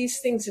 you know, these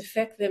things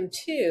affect them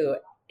too.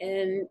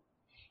 And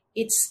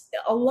it's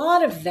a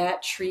lot of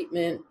that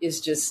treatment is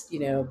just, you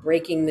know,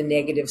 breaking the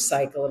negative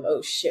cycle of,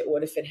 oh shit,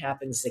 what if it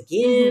happens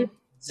again? Mm-hmm.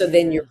 So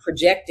then you're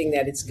projecting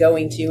that it's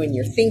going to, and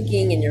you're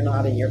thinking, and you're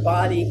not in your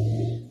body.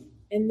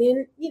 And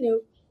then, you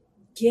know,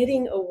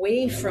 getting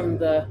away from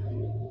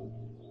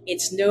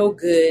it's no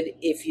good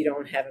if you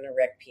don't have an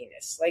erect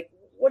penis. Like,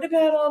 what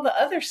about all the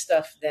other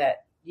stuff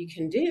that you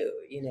can do,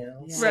 you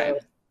know? Yeah.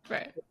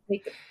 Right.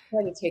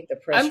 Try to take the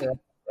pressure off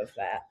of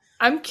that.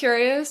 I'm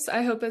curious.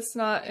 I hope it's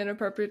not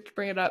inappropriate to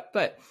bring it up,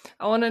 but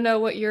I want to know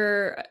what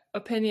your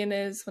opinion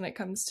is when it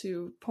comes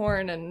to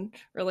porn and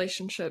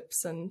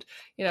relationships. And,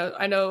 you know,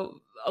 I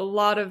know a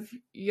lot of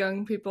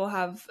young people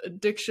have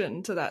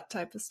addiction to that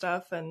type of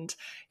stuff, and,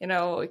 you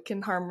know, it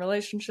can harm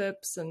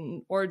relationships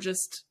or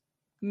just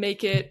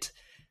make it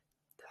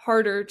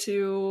harder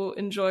to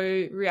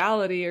enjoy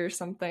reality or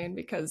something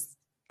because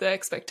the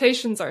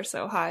expectations are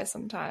so high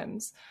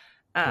sometimes.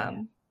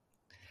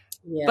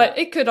 Yeah. But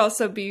it could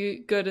also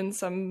be good in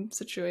some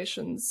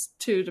situations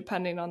too,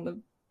 depending on the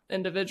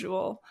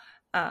individual.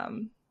 But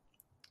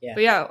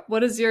yeah,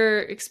 what is your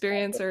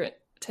experience or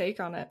take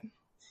on it?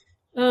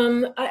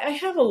 I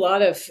have a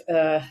lot of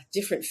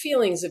different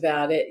feelings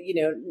about it.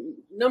 You know,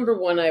 number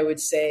one, I would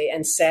say,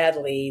 and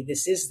sadly,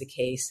 this is the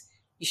case,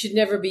 you should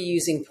never be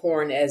using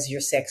porn as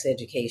your sex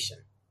education.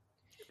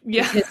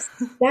 Yeah. Because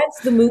that's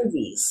the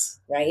movies,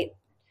 right?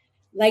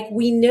 Like,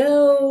 we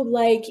know,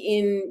 like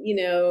in, you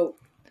know,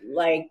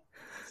 like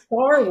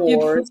Star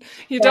Wars.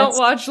 You don't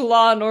watch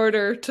Law and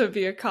Order to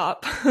be a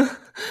cop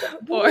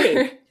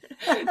or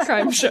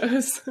crime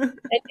shows. And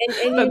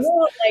you know,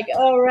 like,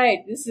 oh,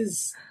 right, this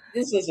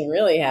doesn't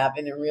really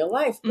happen in real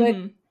life. But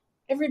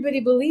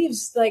everybody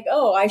believes, like,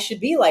 oh, I should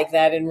be like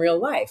that in real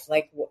life.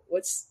 Like,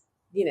 what's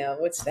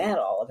that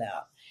all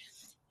about?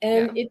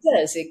 And it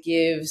does. It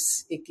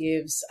gives,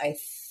 I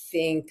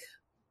think,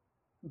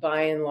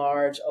 by and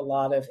large, a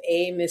lot of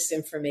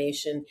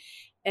misinformation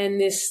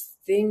and this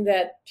thing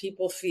that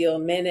people feel,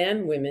 men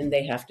and women,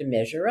 they have to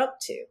measure up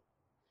to.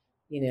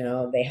 You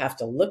know, they have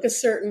to look a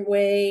certain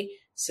way.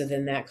 So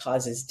then that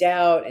causes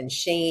doubt and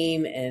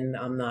shame, and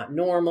I'm not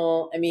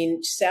normal. I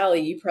mean,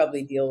 Sally, you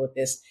probably deal with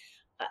this.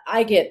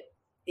 I get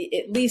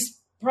at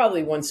least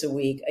probably once a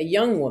week a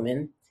young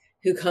woman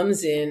who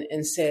comes in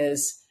and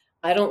says,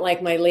 I don't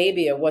like my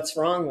labia. What's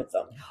wrong with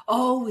them?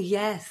 Oh,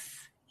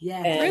 yes.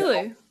 Yes. And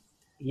really?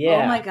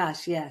 Yeah. Oh my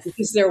gosh, yes.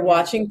 Because they're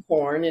watching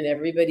porn and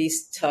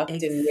everybody's tucked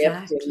and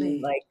nipped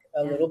in like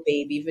a little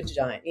baby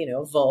vagina, you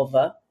know,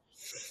 vulva.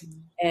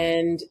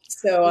 And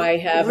so I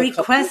have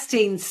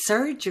requesting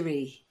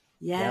surgery.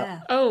 Yeah.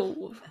 Yep.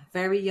 Oh.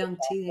 Very young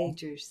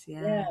teenagers.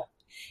 Yeah.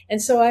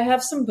 And so I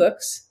have some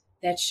books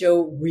that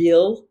show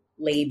real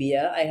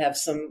labia. I have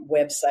some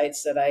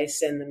websites that I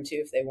send them to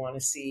if they want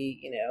to see,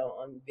 you know,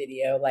 on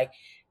video, like,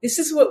 this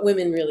is what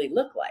women really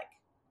look like.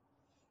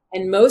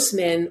 And most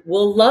men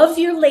will love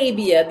your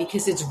labia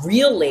because it's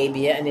real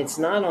labia and it's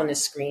not on a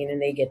screen,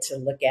 and they get to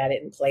look at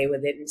it and play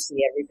with it and see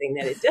everything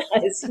that it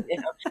does, you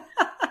know.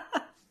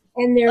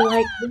 And they're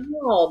like,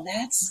 wow,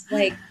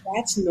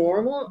 that's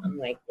normal. I'm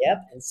like,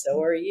 yep, and so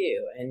are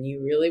you. And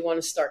you really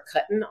want to start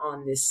cutting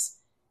on this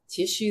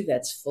tissue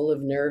that's full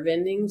of nerve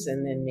endings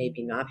and then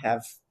maybe not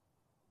have,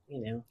 you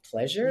know,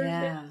 pleasure.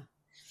 Yeah.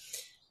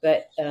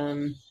 But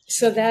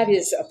so that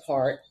is a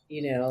part,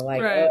 you know,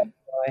 like, right.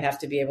 I have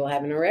to be able to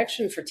have an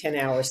erection for 10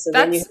 hours. So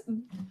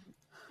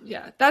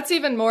that's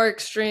even more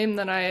extreme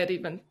than I had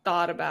even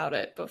thought about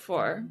it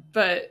before.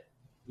 But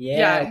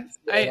I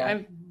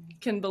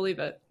can believe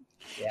it.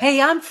 Yeah.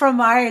 Hey, I'm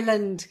from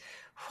Ireland.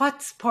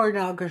 What's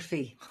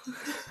pornography?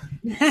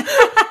 They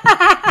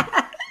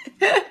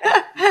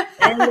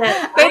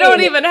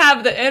don't even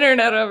have the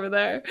internet over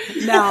there.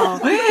 No.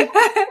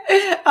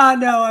 Oh,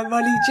 no, I'm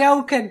only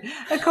joking.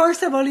 Of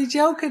course, I'm only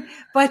joking.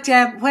 But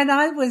when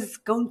I was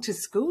going to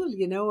school,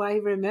 you know, I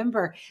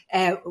remember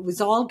it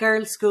was all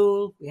girls'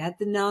 school. We had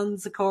the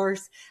nuns, of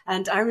course.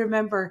 And I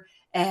remember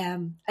a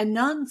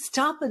nun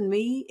stopping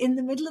me in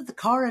the middle of the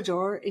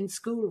corridor in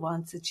school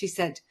once. And she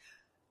said,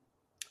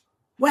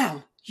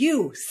 well,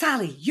 you,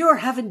 Sally, you're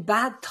having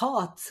bad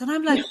thoughts. And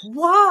I'm like,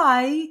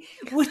 why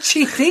would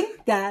she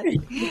think that?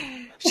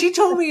 She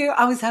told me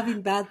I was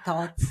having bad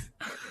thoughts.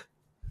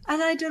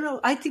 And I don't know,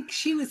 I think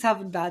she was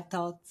having bad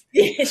thoughts.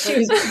 Yeah, she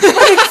was.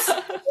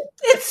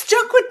 It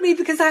stuck with me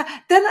because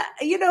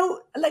you know,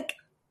 like,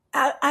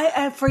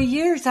 I for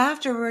years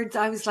afterwards,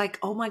 I was like,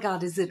 oh my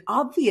God, is it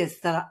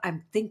obvious that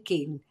I'm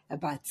thinking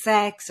about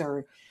sex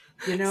or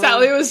You know,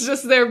 Sally was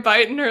just there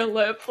biting her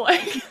lip,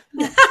 like,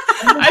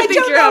 I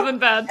think you're having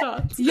bad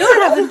thoughts.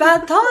 You're having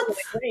bad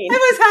thoughts.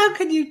 How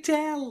can you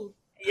tell?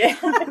 Yeah.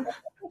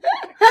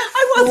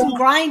 I wasn't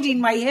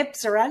grinding my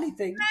hips or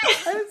anything.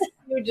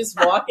 You were just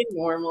walking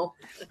normal.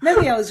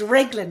 Maybe I was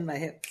wriggling my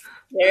hips.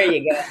 There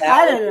you go.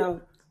 I don't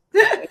know.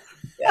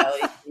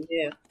 Sally,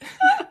 yeah.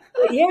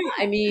 But yeah,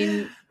 I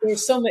mean,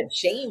 there's so much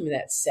shame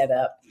that's set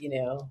up,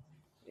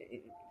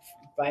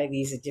 by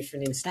these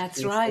different institutions.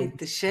 That's right,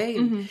 the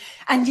shame.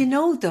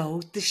 And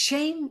though, the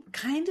shame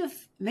kind of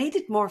made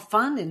it more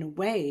fun in a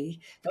way,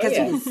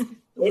 because it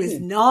was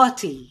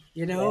naughty,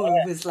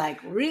 It was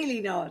like really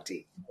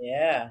naughty.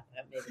 Yeah,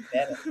 that made it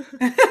better.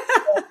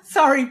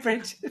 Sorry,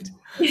 Bridget.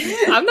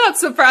 I'm not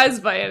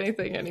surprised by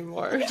anything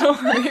anymore.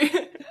 Don't worry.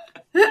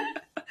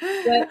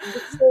 But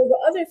so the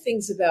other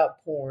things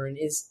about porn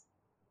is,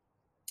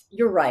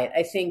 you're right.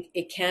 I think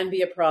it can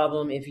be a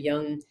problem if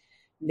young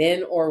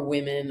men or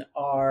women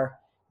are,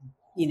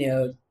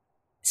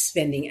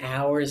 spending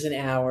hours and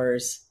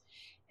hours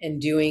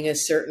and doing a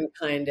certain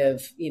kind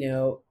of,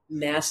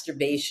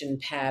 masturbation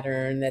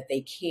pattern that they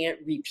can't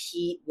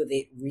repeat with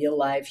a real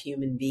live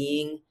human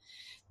being.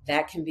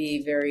 That can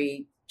be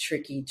very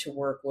tricky to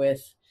work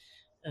with.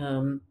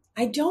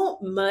 I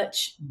don't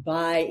much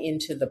buy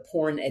into the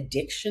porn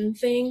addiction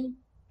thing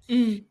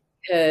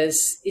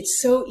because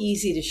it's so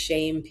easy to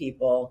shame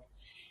people.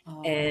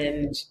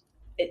 And,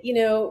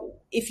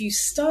 if you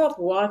stop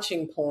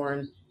watching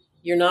porn,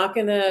 you're not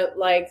going to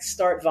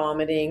start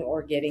vomiting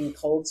or getting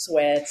cold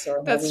sweats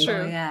or that's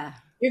true. Yeah.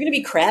 You're going to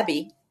be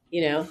crabby,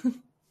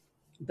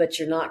 but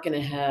you're not going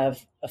to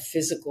have a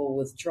physical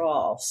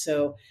withdrawal.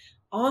 So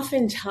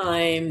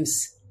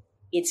oftentimes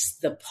it's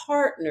the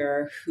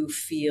partner who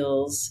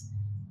feels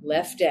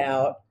left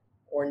out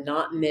or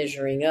not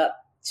measuring up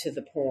to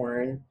the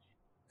porn,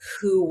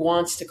 who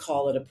wants to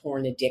call it a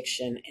porn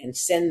addiction and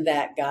send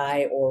that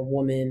guy or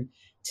woman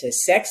to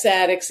Sex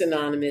Addicts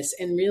Anonymous.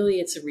 And really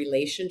it's a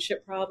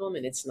relationship problem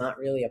and it's not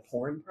really a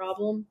porn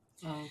problem.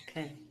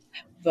 Okay.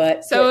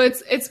 But so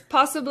it's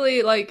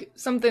possibly like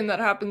something that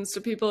happens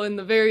to people in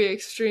the very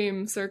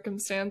extreme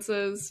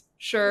circumstances,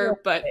 sure,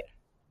 but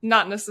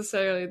not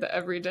necessarily the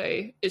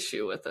everyday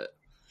issue with it.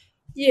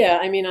 Yeah,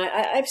 I mean,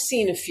 I've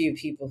seen a few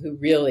people who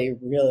really,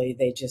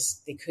 they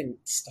couldn't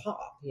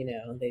stop,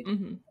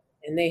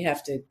 and they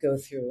have to go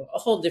through a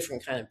whole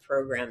different kind of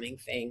programming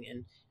thing.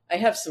 And I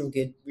have some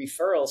good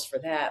referrals for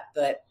that.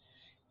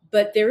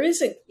 But there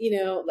is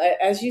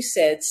as you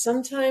said,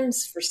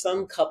 sometimes for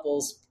some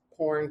couples,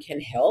 porn can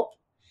help.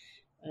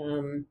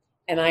 And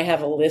I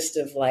have a list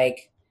of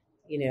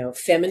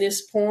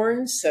feminist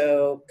porn.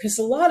 So, because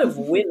a lot of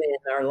women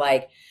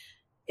are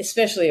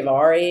especially of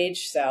our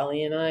age,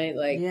 Sally and I,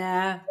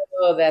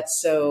 oh, that's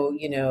so,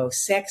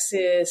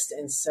 sexist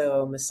and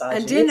so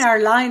misogynistic. And in our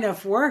line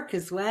of work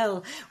as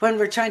well, when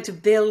we're trying to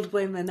build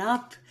women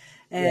up,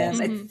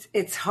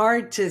 it's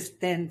hard to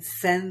then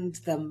send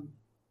them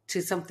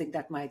to something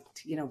that might,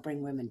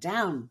 bring women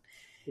down.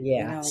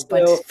 Yeah. So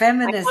but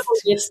feminist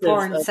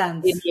porn of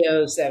sounds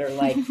videos that are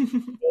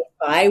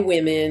by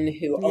women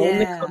who own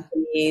the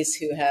companies,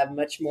 who have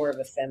much more of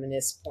a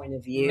feminist point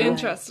of view.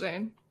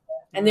 Interesting.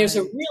 And there's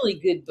a really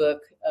good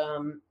book,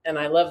 and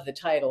I love the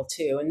title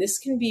too. And this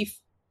could be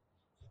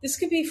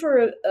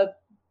for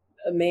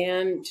a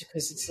man,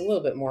 because it's a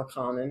little bit more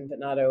common, but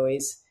not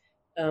always,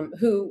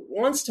 who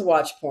wants to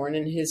watch porn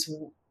and his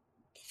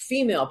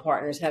female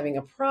partner is having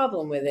a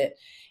problem with it,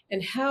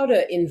 and how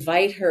to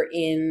invite her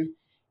in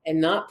and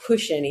not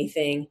push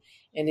anything.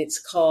 And it's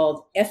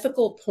called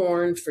Ethical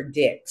Porn for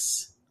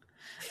Dicks.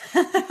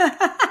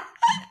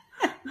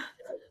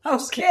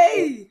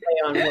 Okay.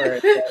 Play on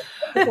words.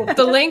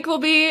 The link will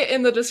be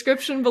in the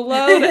description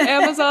below to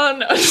Amazon.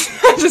 No,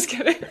 I'm just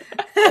kidding.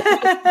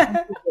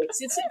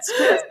 It's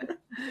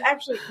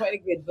actually quite a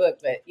good book,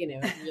 but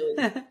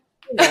really,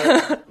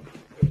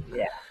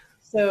 yeah.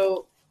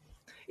 So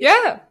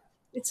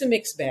it's a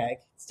mixed bag.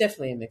 It's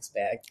definitely a mixed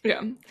bag.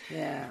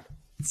 Yeah.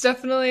 It's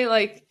definitely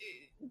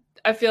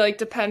I feel like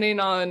depending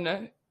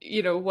on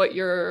what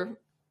your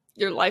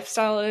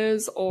lifestyle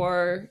is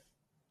or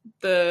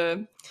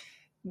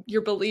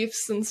your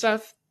beliefs and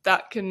stuff,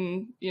 that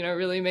can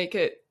really make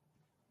it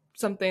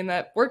something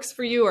that works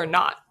for you or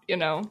not,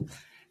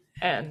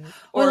 and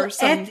or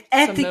some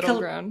middle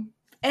ground.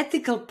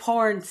 Ethical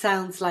porn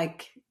sounds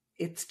like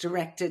it's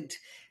directed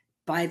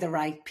by the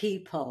right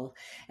people.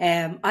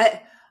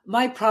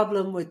 My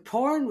problem with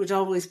porn would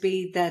always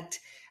be that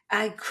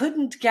I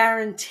couldn't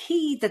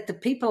guarantee that the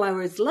people I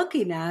was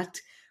looking at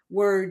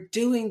were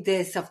doing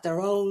this of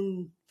their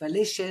own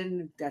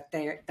volition, that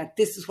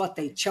this is what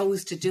they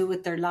chose to do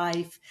with their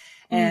life.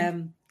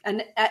 And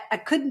I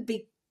couldn't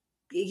be,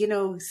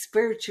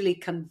 spiritually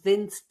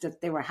convinced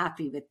that they were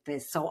happy with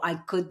this. So I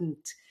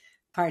couldn't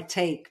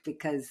partake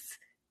because,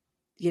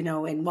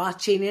 in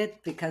watching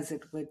it, because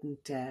it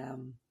wouldn't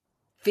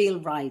feel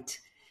right.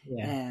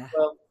 Yeah.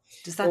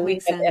 Does that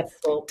make sense?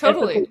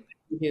 Totally.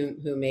 Ethical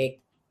who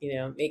make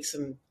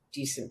some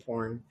decent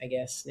porn, I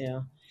guess,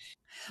 now.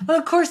 Well,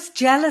 of course,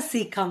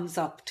 jealousy comes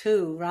up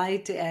too,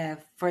 right?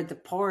 For the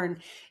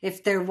porn.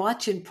 If they're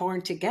watching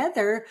porn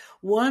together,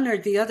 one or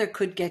the other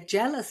could get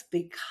jealous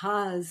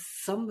because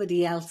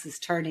somebody else is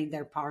turning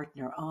their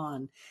partner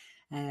on.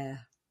 Uh,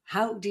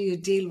 how do you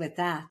deal with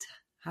that?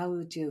 How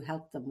would you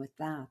help them with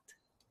that?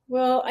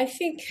 Well, I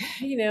think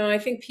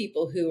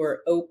people who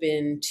are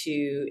open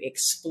to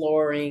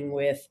exploring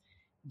with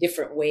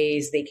different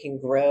ways they can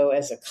grow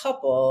as a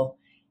couple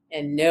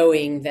and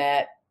knowing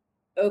that,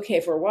 okay,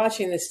 if we're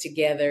watching this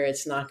together,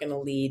 it's not going to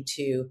lead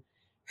to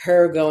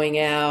her going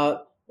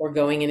out or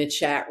going in a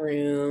chat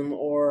room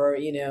or,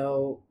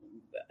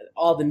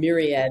 all the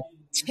myriad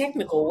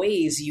technical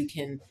ways you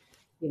can,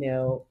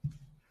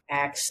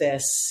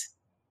 access,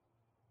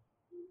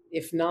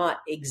 if not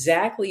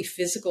exactly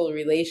physical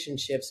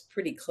relationships,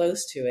 pretty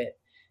close to it,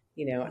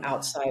 Yeah,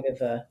 outside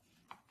of a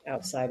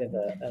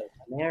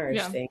marriage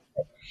Yeah. thing.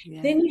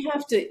 yeah, Then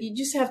you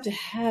just have to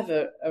have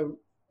a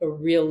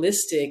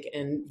realistic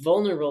and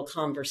vulnerable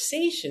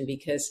conversation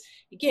because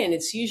again,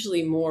 it's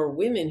usually more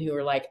women who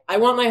are like, I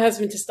want my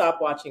husband to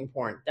stop watching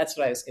porn. That's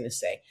what I was going to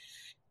say.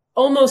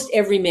 Almost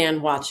every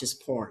man watches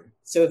porn.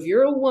 So if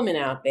you're a woman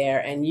out there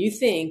and you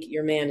think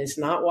your man is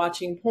not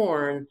watching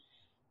porn,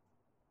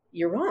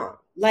 you're wrong.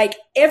 Like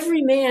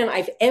every man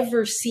I've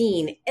ever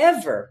seen,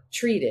 ever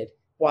treated,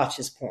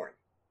 watches porn.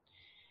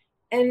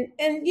 And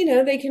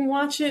they can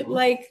watch it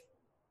like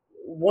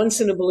once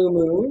in a blue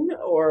moon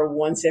or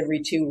once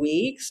every 2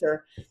 weeks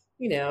or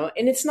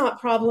and it's not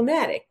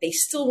problematic. They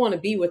still want to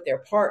be with their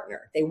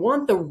partner. They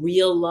want the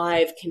real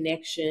live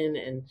connection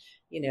and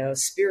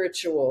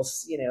spiritual,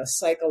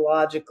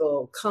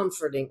 psychological,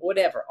 comforting,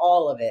 whatever,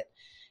 all of it.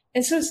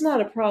 And so it's not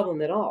a problem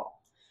at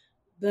all.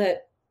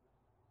 But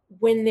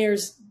when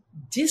there's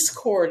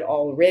discord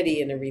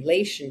already in a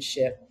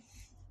relationship,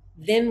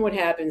 then what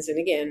happens, and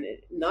again,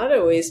 not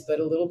always, but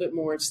a little bit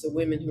more, it's the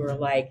women who are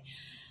like,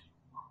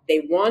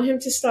 they want him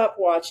to stop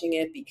watching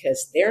it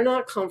because they're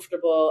not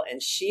comfortable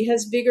and she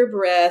has bigger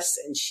breasts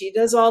and she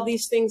does all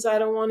these things I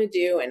don't want to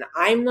do and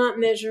I'm not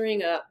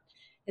measuring up.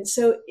 And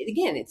so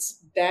again,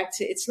 it's back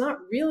to, it's not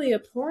really a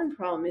porn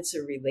problem, it's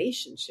a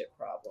relationship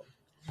problem.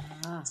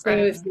 So Right.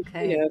 if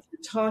you're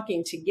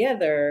talking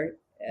together,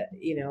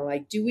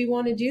 like, do we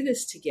want to do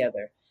this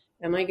together?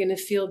 Am I going to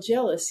feel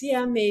jealous?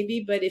 Yeah,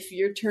 maybe. But if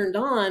you're turned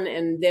on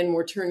and then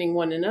we're turning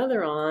one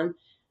another on,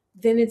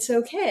 then it's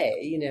okay.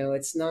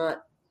 It's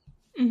not.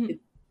 Mhm.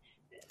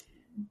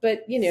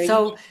 But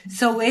So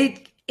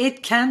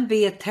it can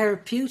be a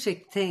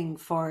therapeutic thing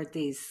for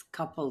these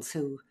couples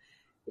who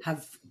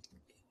have,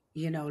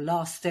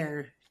 lost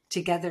their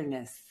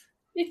togetherness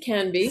it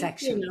can be,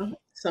 sexually.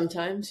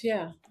 sometimes.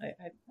 Yeah,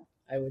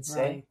 I would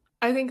say. Right.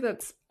 I think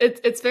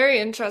it's very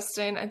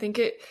interesting. I think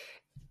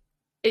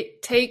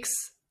it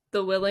takes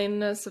the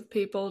willingness of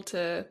people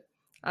to,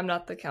 I'm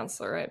not the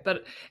counselor, right?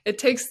 But it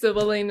takes the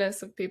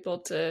willingness of people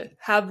to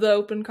have the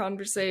open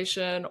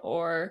conversation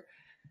or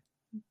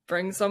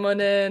bring someone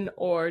in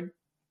or,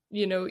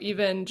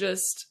 even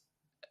just,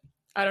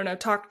 I don't know,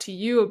 talk to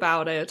you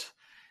about it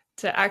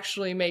to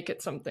actually make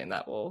it something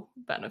that will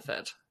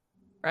benefit,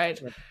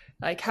 right? Right.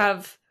 Like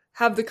have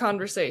the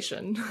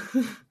conversation.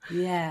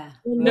 Yeah.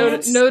 And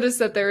Right. Notice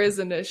that there is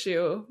an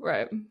issue,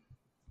 right?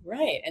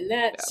 right. And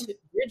that's,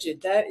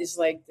 Bridget, that is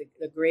like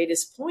the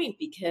greatest point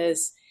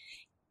because,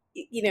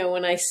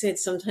 when I said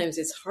sometimes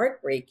it's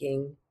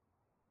heartbreaking,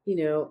 you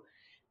know,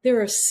 there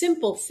are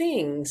simple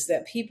things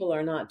that people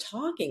are not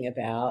talking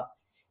about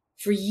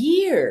for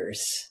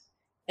years.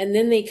 And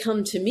then they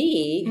come to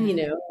me,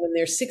 when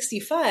they're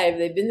 65,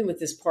 they've been with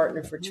this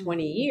partner for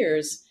 20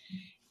 years.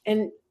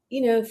 And,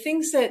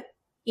 things that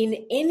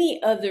in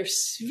any other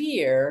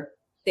sphere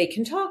they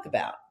can talk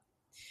about.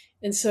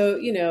 And so,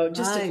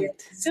 just a very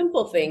Right.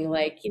 simple thing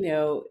like,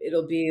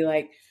 it'll be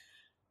like,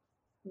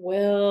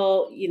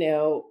 well,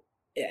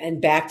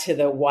 and back to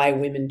the why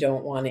women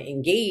don't want to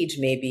engage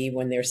maybe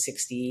when they're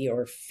 60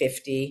 or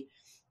 50,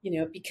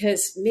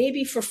 because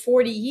maybe for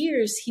 40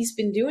 years he's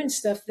been doing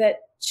stuff that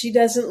she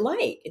doesn't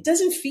like. It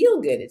doesn't feel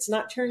good. It's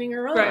not turning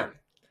her Right. on.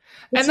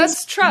 And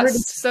that's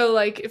trust. So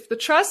like if the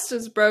trust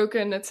is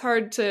broken, it's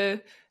hard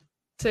to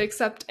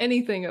accept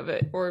anything of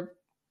it or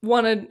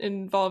want to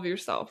involve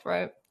yourself,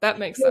 right? That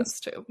makes sense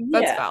too.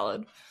 That's Yeah.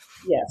 valid.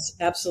 Yes,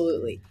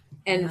 absolutely.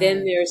 And then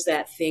Right. there's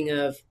that thing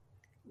of,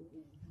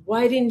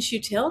 why didn't you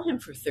tell him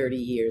for 30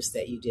 years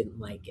that you didn't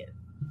like it?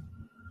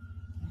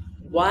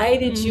 Why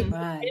did you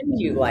Right. pretend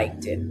you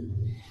liked it?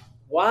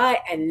 Why?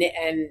 And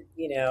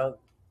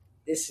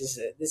this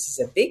is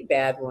a big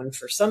bad one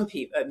for some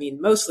people. I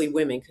mean, mostly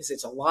women, because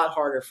it's a lot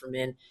harder for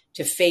men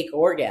to fake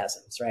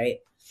orgasms, right?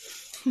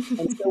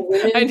 And so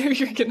women, I knew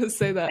you were going to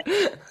say that.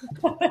 and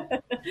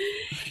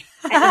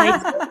I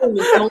tell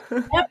women,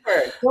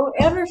 don't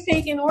ever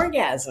fake an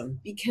orgasm,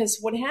 because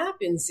what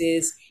happens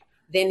is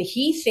then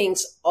he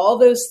thinks all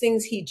those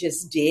things he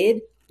just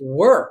did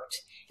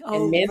worked,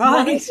 and Oh, men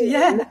want right. to win,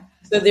 Yeah.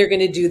 so they're going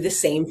to do the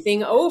same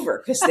thing over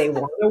because they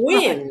want to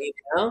win,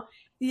 Right.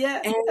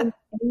 Yeah. And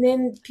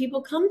then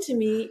people come to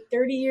me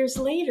 30 years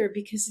later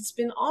because it's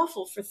been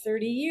awful for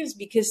 30 years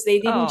because they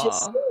didn't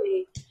just Aw.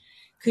 say,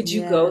 Could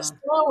you go Yeah.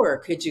 slower?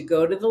 Could you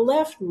go to the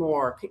left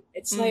more?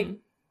 It's like,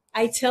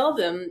 I tell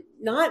them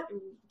not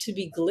to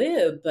be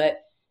glib,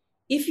 but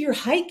if you're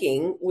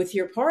hiking with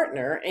your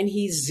partner and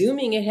he's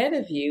zooming ahead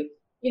of you,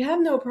 you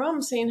have no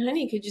problem saying,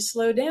 honey, could you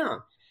slow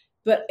down?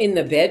 But in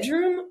the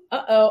bedroom,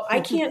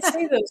 I can't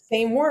say those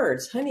same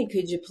words. Honey,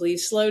 could you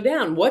please slow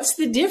down? What's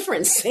the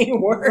difference?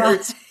 Same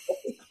words.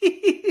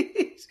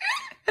 Right.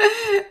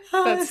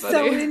 That's So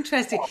funny.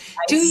 interesting. I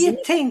Do you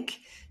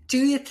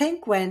see.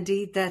 think,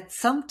 Wendy, that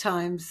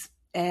sometimes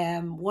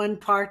one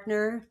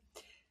partner,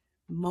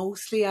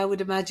 mostly I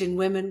would imagine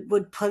women,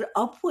 would put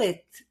up with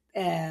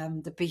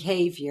the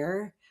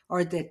behavior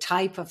or the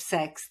type of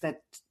sex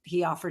that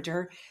he offered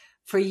her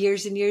for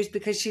years and years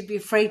because she'd be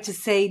afraid to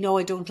say, no,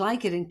 I don't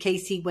like it, in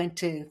case he went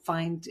to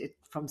find it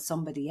from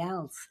somebody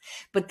else.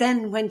 But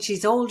then when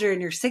she's older,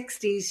 in her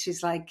 60s,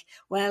 she's like,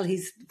 well,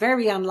 he's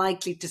very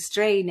unlikely to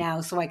stray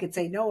now, so I could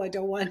say, no, I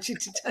don't want you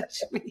to touch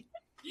me.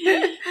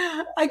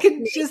 I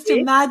can just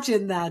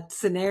imagine that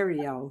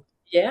scenario.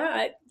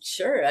 Yeah,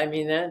 sure. I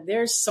mean,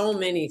 there's so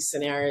many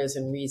scenarios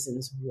and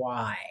reasons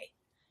why,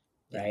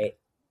 right?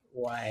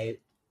 Why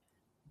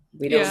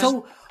we don't. Yeah.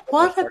 So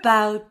what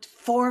about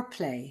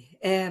foreplay?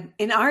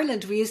 In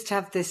Ireland, we used to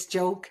have this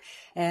joke.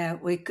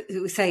 We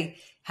say,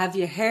 have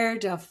you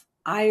heard of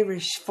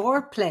Irish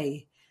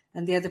foreplay?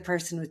 And the other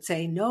person would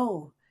say,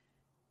 no.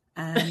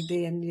 And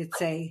then you'd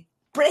say,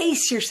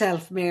 brace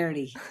yourself,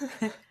 Mary.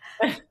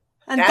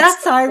 And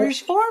that's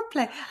Irish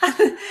foreplay.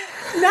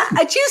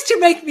 It used to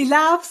make me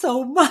laugh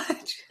so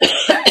much.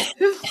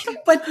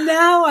 But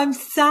now I'm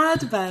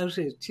sad about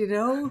it,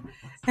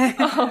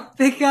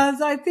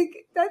 because I think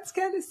that's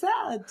kind of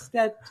sad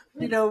that,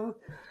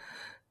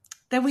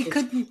 that we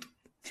couldn't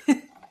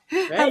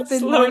have been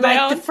Slow more like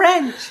down. the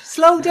French.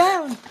 Slow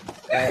down.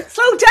 Right.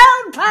 Slow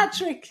down,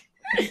 Patrick.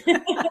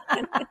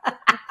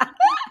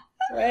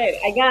 Right.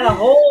 I got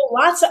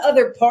lots of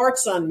other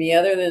parts on me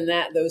other than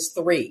those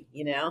three,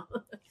 Yeah.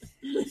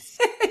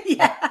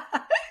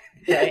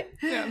 Right.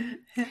 Yeah.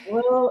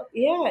 Well,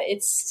 yeah,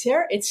 it's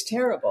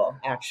terrible,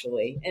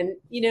 actually. And,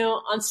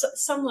 on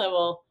some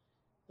level,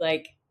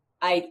 like,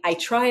 I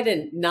try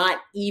to not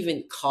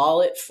even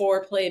call it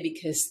foreplay,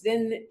 because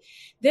then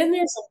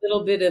there's a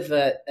little bit of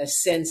a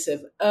sense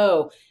of,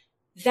 oh,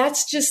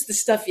 that's just the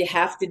stuff you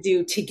have to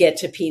do to get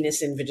to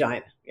penis and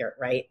vagina,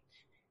 right?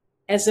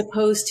 As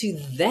opposed to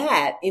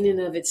that in and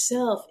of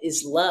itself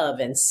is love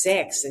and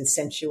sex and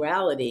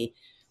sensuality,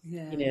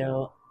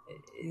 Yeah.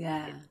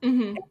 Yeah.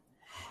 Mm-hmm.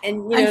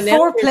 And, And now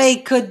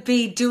foreplay could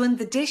be doing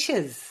the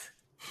dishes.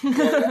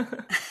 I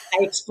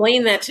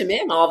explain that to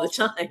men all the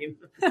time.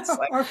 It's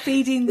like, or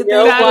feeding the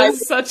know baby. That why-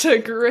 is such a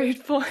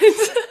great point.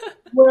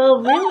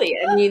 well, really,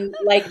 I mean,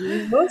 like,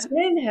 most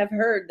men have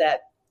heard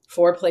that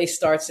foreplay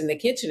starts in the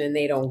kitchen and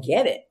they don't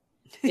get it.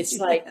 It's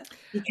like,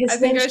 because I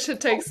think I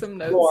should take some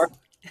notes. more.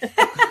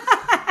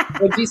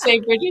 What'd you say,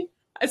 Bridget?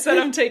 I said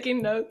I'm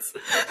taking notes.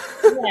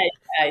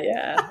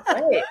 Yeah,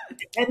 right.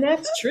 And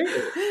that's true.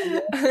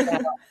 And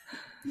that's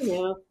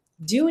about,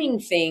 doing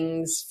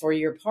things for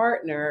your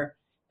partner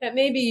that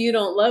maybe you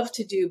don't love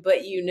to do, but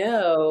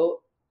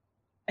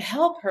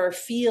help her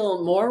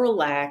feel more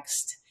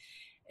relaxed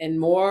and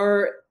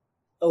more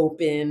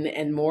open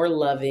and more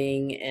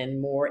loving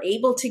and more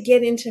able to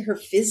get into her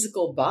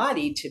physical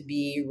body to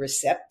be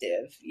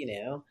receptive,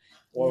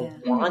 or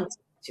want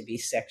to be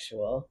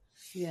sexual.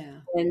 Yeah.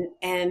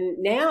 And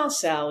now,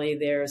 Sally,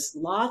 there's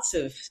lots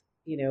of,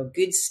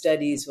 good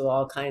studies with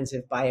all kinds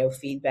of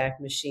biofeedback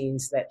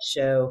machines that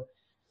show.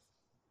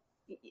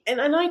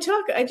 And I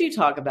do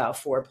talk about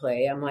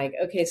foreplay. I'm like,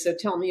 okay, so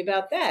tell me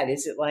about that.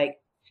 Is it like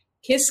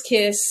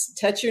kiss,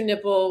 touch your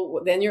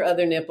nipple, then your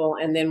other nipple,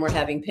 and then we're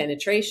having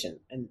penetration?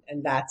 And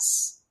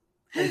that's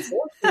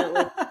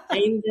unfortunately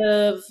kind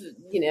of,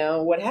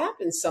 what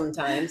happens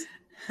sometimes.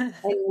 And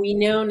we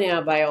know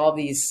now by all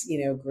these,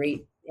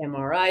 great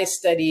MRI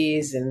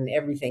studies and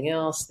everything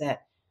else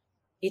that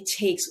it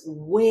takes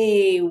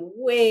way,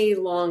 way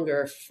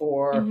longer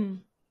for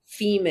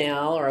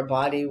female or a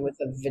body with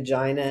a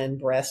vagina and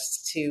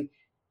breasts to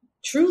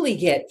truly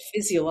get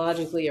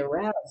physiologically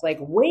aroused, like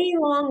way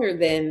longer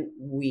than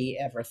we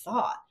ever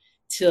thought,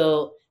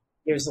 till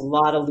there's a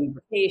lot of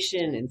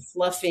lubrication and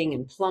fluffing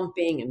and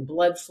plumping and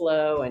blood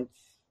flow. And,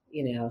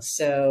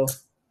 so.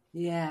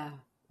 Yeah.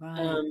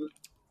 Right.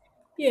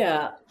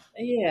 Yeah.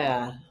 And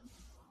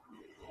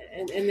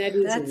that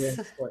is a real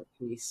important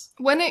piece.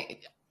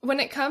 When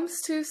it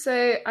comes to,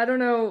 say, I don't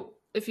know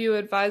if you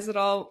advise at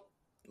all,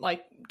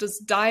 like, does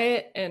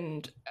diet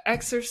and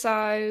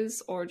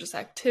exercise or just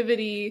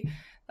activity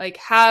like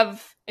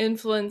have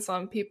influence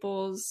on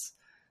people's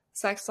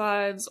sex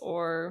lives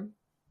or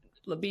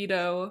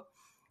libido?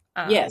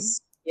 Yes.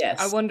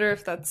 I wonder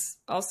if that's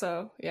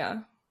also,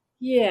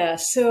 Yeah.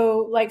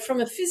 So, like,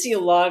 from a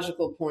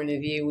physiological point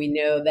of view, we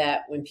know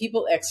that when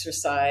people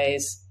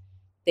exercise,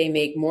 they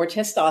make more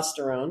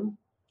testosterone.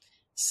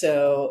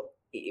 So,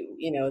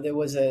 there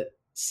was a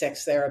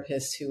sex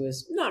therapist who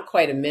was not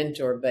quite a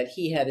mentor, but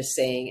he had a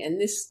saying, and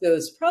this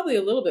goes probably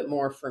a little bit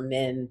more for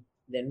men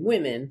than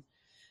women.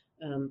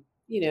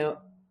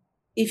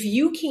 if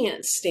you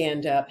can't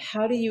stand up,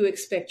 how do you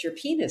expect your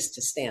penis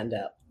to stand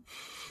up?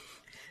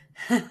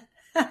 I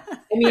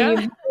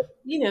mean,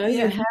 Yeah.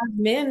 you have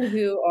men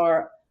who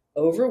are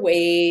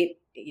overweight,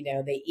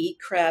 they eat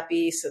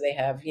crappy, so they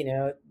have,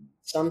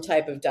 some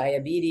type of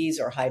diabetes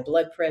or high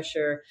blood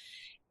pressure,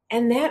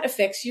 and that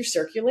affects your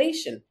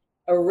circulation.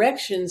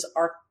 Erections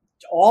are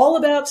all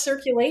about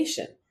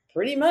circulation,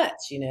 pretty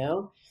much,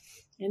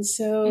 And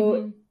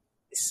so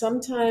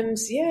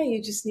sometimes,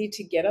 you just need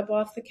to get up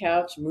off the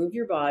couch, move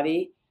your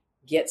body,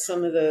 get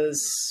some of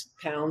those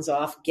pounds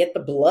off, get the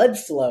blood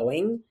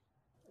flowing.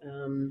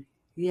 And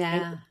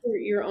Yeah.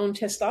 your own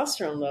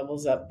testosterone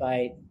levels up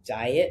by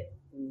diet,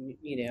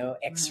 Right.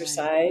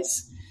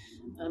 exercise,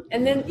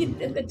 and then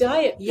the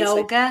diet is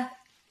like Yoga.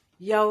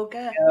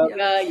 Yoga.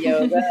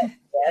 yoga,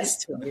 yes,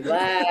 to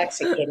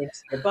relax and get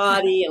into your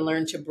body and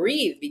learn to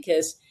breathe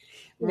because so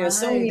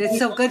Right. many It's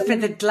so people. good for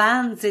the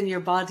glands in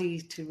your body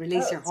to Oh,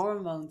 release your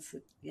hormones.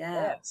 Yeah.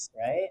 yes,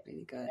 right,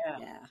 Really good. yeah.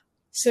 Yeah.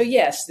 So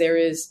yes, there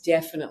is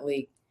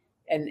definitely,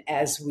 and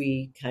as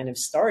we kind of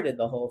started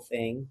the whole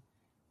thing,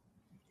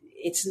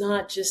 it's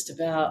not just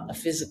about a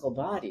physical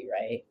body,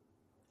 right?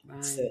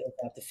 It's Right.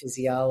 about the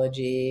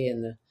physiology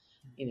and the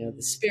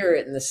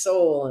spirit and the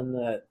soul and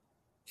the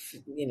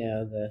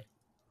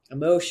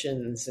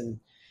emotions. And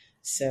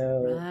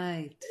so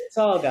Right. it's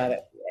all got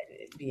to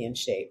be in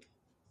shape.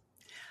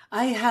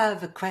 I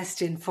have a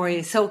question for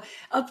you. So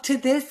up to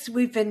this,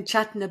 we've been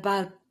chatting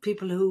about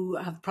people who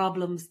have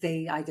problems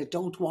they either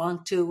don't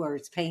want to, or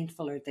it's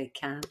painful, or they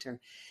can't.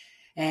 Or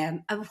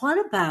and what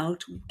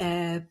about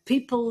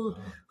people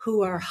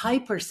who are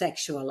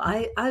hypersexual?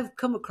 I've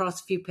come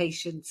across a few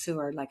patients who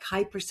are like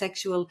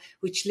hypersexual,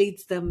 which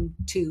leads them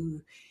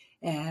to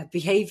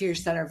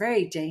behaviors that are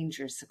very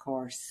dangerous, of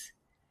course.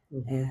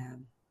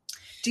 Mm-hmm.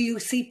 Do you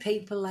see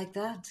people like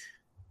that?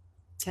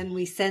 Can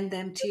we send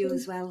them to you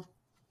as well?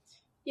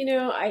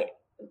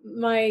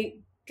 My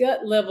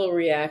gut level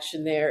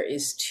reaction there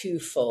is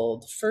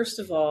twofold. First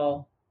of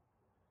all,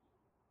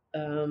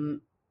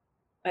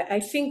 I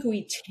think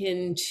we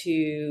tend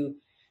to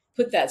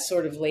put that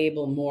sort of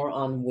label more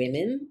on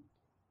women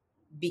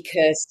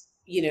because,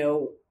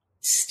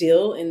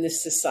 still in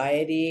this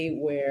society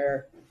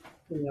where,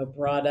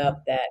 brought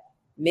up that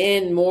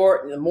the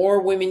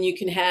more women you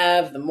can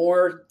have, the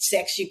more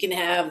sex you can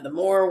have, the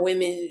more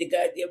women,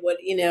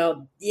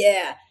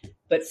 yeah.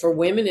 But for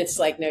women, it's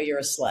like, no, you're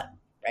a slut,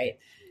 right?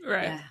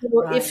 Right. Yeah,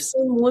 Well, if right.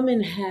 some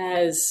woman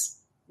has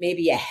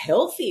maybe a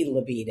healthy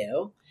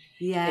libido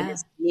and Yeah,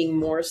 is being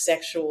more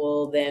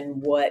sexual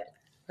than what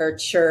her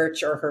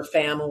church or her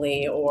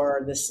family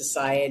or the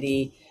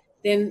society,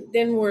 then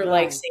we're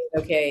like right, saying,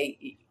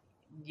 okay,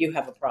 you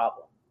have a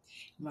problem.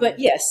 But right.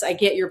 yes, I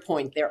get your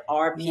point. There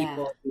are Yeah,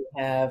 people who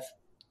have,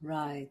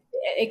 right.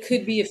 it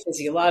could be a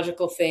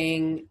physiological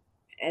thing,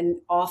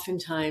 and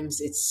oftentimes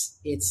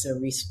it's a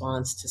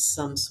response to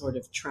some sort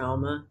of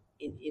trauma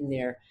in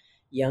their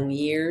young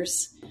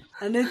years.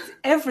 And it's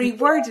every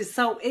word is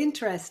so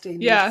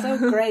interesting. You're so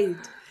Yeah. great.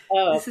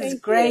 Oh, This is thank you.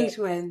 great,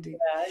 Wendy. Yeah,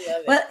 I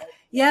love it. Well,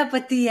 yeah,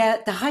 but the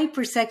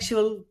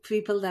hypersexual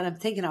people that I'm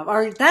thinking of,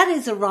 or that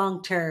is a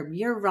wrong term.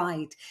 You're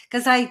right,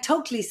 because I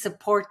totally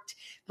support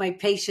my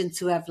patients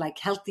who have like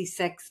healthy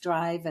sex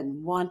drive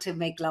and want to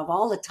make love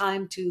all the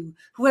time to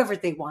whoever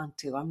they want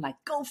to. I'm like,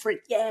 go for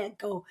it, yeah,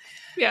 go.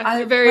 Yeah,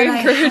 you're I very but I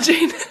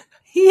encouraging.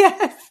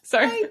 yes,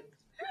 Sorry.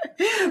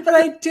 but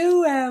I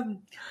do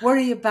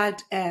worry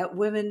about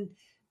women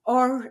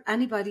or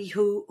anybody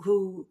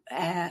who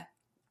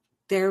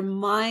their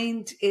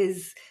mind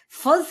is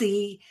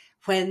fuzzy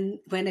when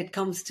it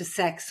comes to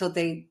sex, so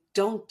they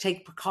don't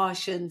take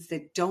precautions,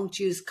 they don't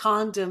use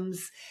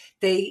condoms,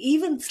 they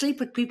even sleep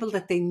with people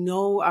that they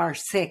know are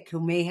sick who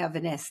may have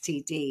an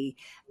STD,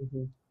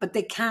 Mhm. but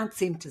they can't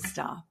seem to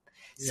stop.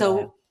 Yeah.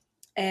 So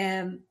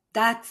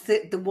that's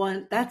the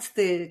one, that's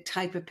the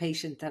type of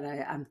patient that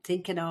I'm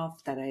thinking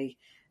of, that I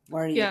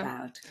worry Yeah.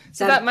 about.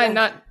 So that might That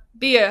not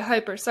be a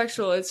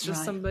hypersexual. It's just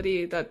right.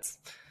 somebody that's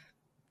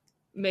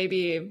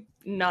maybe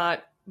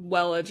not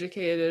well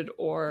educated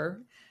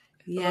or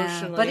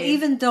Yeah, but emotionally.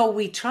 even though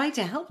we try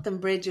to help them,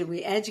 Bridget,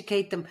 we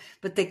educate them,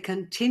 but they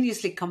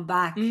continuously come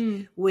back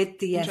with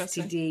the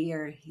Interesting. STD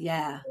or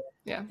Yeah.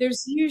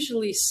 There's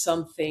usually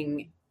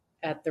something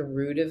at the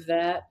root of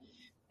that.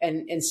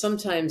 And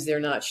sometimes they're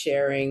not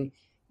sharing.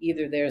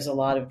 Either there's a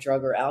lot of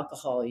drug or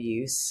alcohol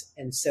use,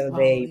 and so oh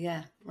they,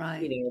 yeah,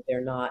 right,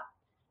 they're not,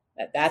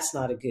 that's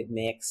not a good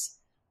mix.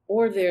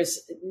 Or there's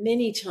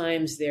many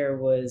times there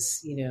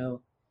was,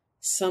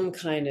 some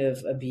kind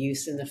of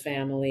abuse in the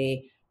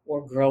family,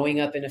 or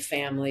growing up in a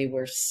family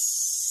where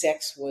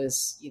sex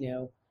was,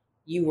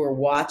 you were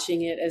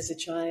watching it as a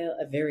child,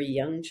 a very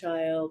young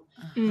child.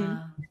 Mm.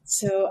 uh-huh.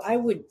 So I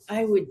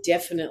would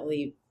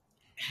definitely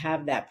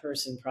have that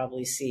person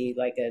probably see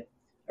like a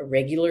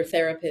regular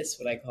therapist,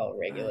 what I call a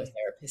regular Right,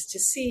 therapist, to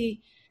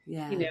see,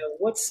 yeah,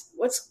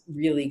 what's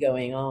really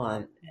going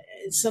on.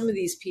 Some of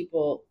these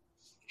people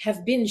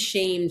have been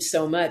shamed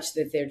so much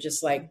that they're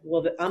just like,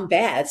 well, I'm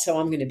bad, so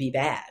I'm going to be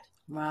bad.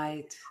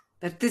 right.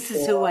 But this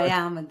is who I Or,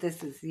 am, and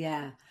this is Hmm.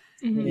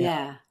 you know,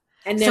 yeah.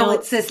 And So now,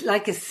 it's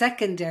like a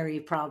secondary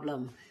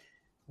problem.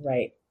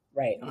 right.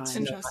 It's not.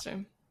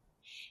 Interesting.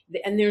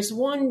 And there's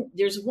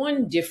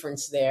one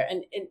difference there.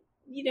 And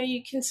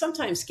you can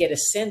sometimes get a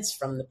sense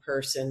from the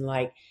person,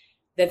 like,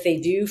 that they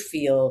do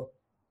feel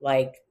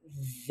like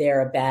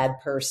they're a bad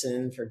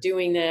person for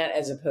doing that,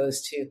 as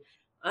opposed to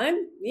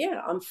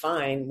I'm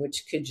fine,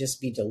 which could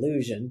just be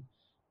delusion.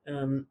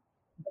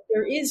 But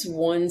there is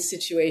one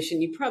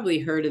situation, you probably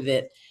heard of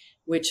it,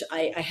 which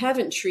I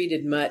haven't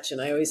treated much,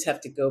 and I always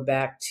have to go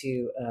back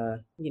to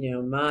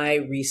my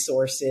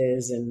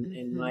resources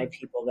and my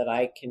people that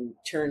I can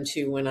turn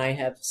to when I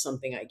have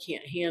something I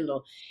can't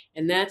handle,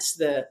 and that's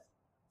the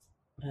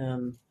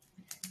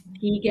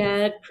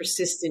PGAD,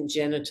 persistent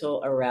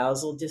genital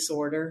arousal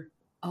disorder.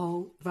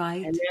 Oh,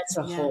 right. And that's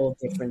a Yeah. whole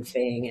different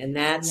thing. And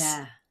that's,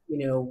 Yeah.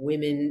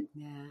 women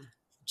Yeah.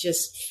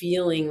 just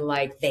feeling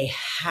like they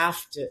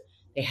have to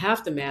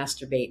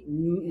masturbate Yeah.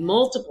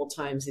 multiple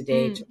times a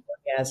day to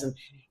orgasm.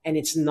 And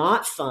it's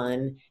not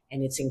fun,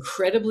 and it's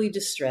incredibly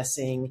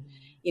distressing,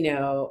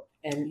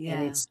 and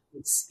Yeah.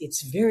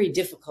 it's very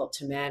difficult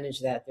to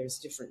manage that. There's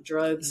different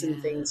drugs and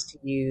Yeah. things to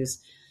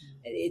use.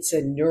 It's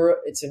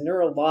a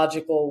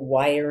neurological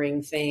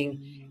wiring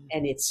thing,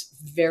 and it's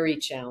very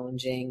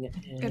challenging.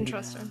 And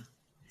Interesting.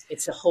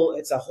 it's a whole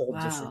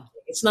Wow. different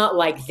thing. It's not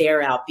like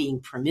they're out being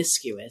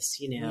promiscuous,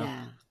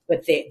 Yeah.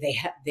 but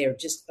they're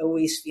just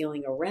always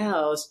feeling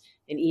aroused,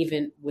 and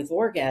even with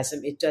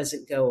orgasm, it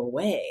doesn't go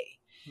away.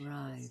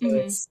 Right. So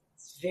it's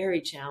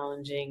very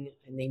challenging,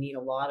 and they need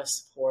a lot of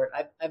support.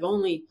 I've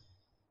only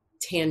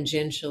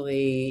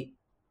tangentially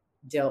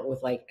dealt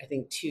with, like, I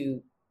think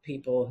 2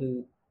 people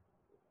who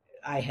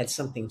I had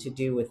something to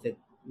do with it,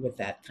 with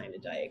that kind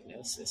of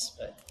diagnosis.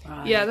 But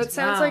Right. Yeah, that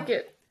sounds Wow. like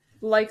it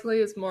likely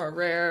is more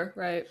rare,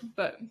 right?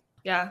 But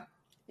yeah,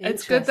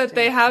 it's good that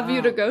they have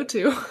you to go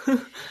to.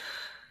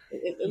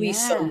 at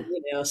least some,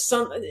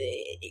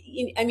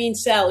 I mean,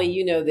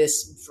 Sally,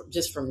 this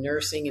just from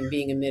nursing and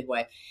being a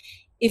midwife.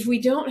 If we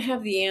don't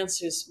have the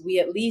answers, we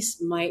at least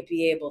might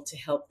be able to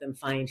help them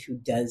find who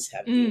does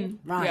have the answers.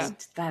 Right. Yeah.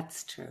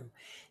 That's true.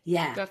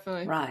 Yeah.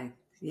 Definitely. Right.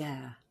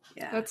 Yeah.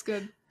 Yeah. That's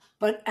good.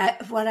 But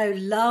what I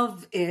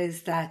love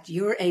is that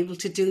you're able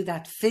to do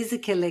that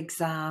physical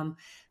exam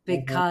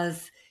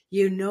because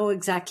you know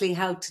exactly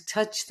how to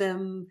touch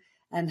them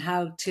and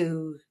how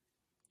to,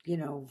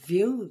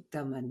 view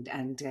them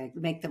and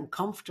make them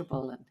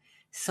comfortable, and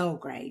so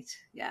great.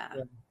 Yeah.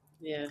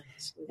 Yeah,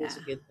 it is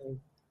a good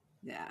thing.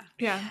 Yeah.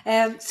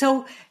 Yeah.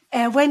 So,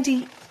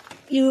 Wendy,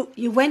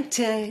 you went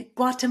to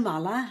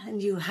Guatemala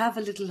and you have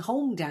a little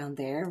home down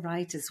there,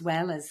 right, as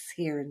well as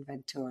here in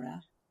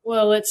Ventura.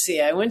 Well, let's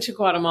see. I went to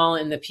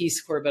Guatemala in the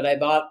Peace Corps, but I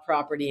bought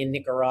property in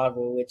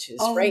Nicaragua, which is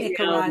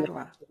Nicaragua.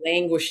 now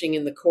languishing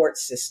in the court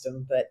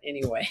system. But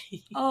anyway,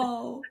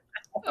 Oh,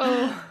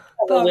 I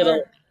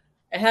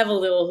have a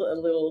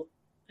little.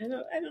 I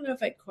don't know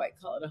if I'd quite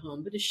call it a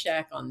home, but a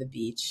shack on the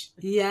beach.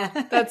 Yeah,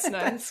 that's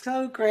nice. That's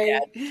so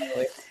great.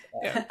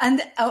 Yeah.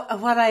 And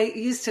what I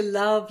used to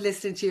love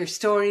listening to your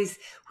stories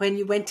when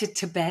you went to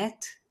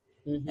Tibet.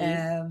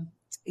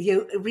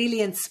 You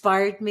really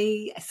inspired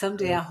me.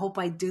 Someday I hope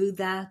I do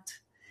that.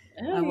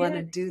 I want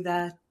to do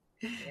that.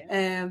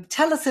 Yeah.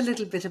 Tell us a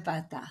little bit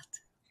about that.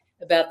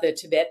 About the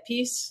Tibet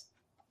piece?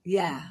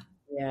 Yeah.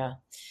 Yeah.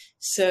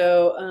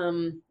 So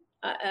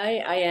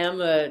I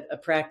am a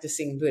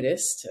practicing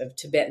Buddhist of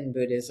Tibetan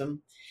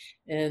Buddhism.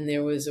 And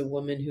there was a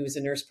woman who was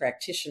a nurse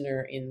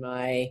practitioner in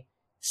my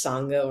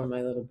Sangha, or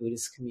my little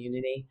Buddhist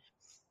community.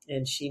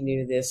 And she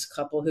knew this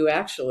couple who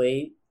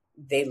actually,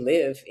 they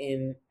live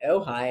in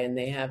Ojai, and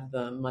they have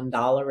the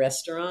Mandala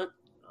restaurant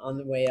on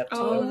the way up to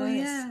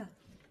Ojai. Nice.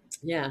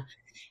 Yeah.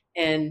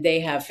 And they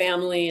have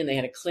family, and they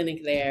had a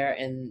clinic there,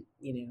 and,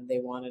 they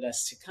wanted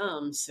us to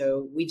come.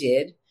 So we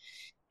did.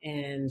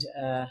 And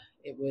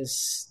it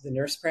was the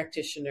nurse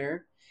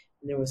practitioner,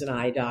 and there was an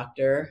eye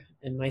doctor,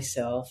 and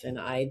myself, and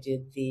I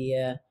did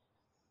the,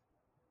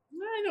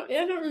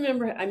 I don't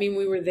remember. I mean,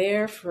 we were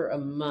there for a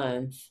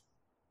month,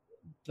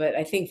 but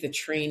I think the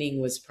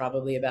training was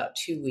probably about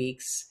 2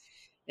 weeks.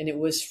 And it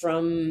was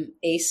from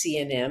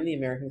ACNM, the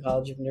American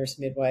College of Nurse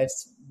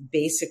Midwives,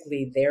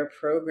 basically their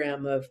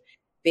program of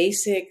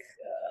basic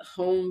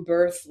home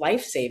birth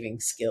life-saving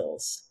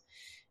skills.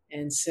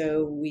 And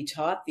so we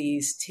taught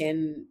these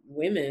 10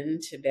 women,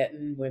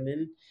 Tibetan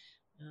women,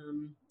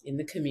 in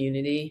the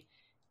community,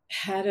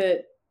 how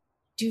to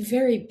do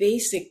very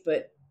basic,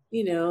 but,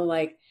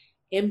 like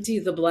empty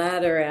the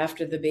bladder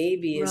after the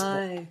baby is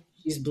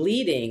she's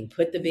bleeding,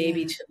 put the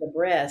baby to the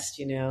breast,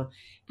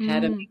 how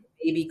to make the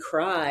baby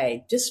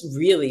cry, just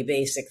really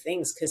basic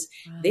things, because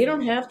they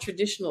don't have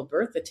traditional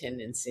birth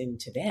attendants in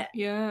Tibet.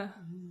 Yeah.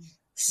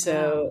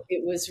 So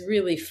it was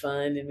really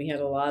fun, and we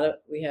had a lot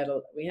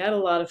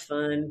of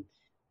fun.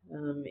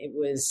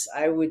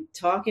 I would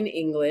talk in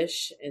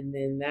English, and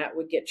then that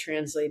would get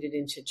translated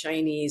into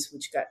Chinese,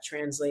 which got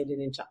translated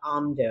into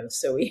Amdo.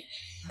 So we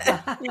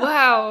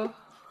wow.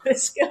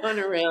 was going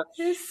around.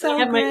 It's so I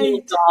had great. my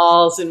little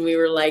dolls, and we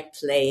were like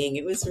playing.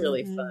 It was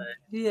really fun.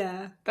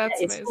 Yeah, that's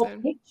it's amazing. all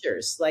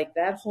pictures. Like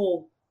that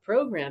whole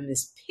program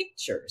is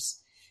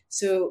pictures.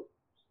 So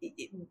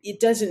it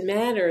doesn't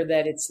matter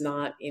that it's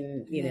not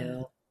in,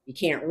 you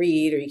can't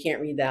read or you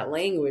can't read that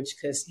language,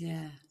 because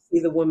you see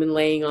the woman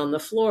laying on the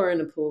floor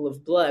in a pool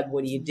of blood.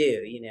 What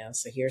do?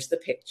 So here's the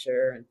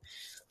picture.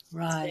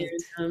 Right.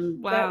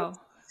 And, wow.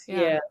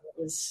 It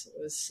was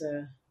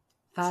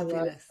Fabulous. a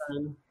lot of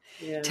fun.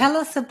 Yeah. Tell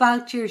us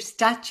about your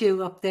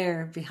statue up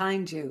there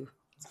behind you.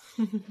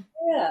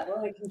 Yeah,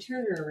 well, I can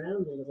turn her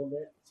around a little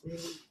bit. Maybe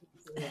a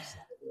little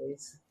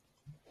sideways.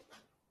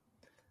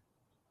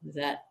 Is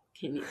that?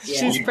 Can you? Yeah.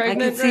 She's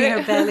pregnant. I can see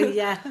her belly.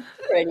 Yeah,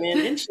 pregnant,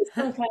 and she's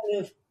some kind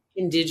of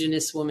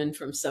indigenous woman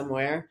from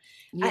somewhere.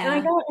 Yeah.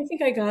 I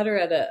think I got her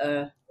at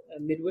a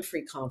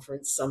midwifery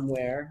conference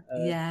somewhere.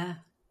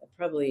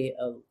 Probably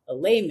a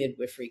lay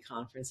midwifery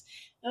conference.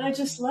 And I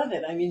just love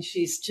it. I mean,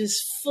 she's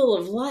just full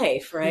of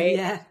life, right?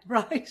 Yeah,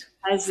 right.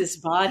 Has this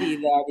body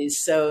that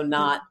is so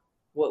not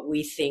what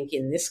we think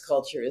in this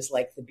culture is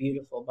like the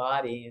beautiful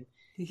body. And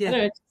I don't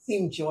know, it just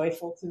seemed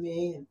joyful to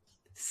me. And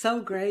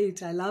so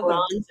great. I love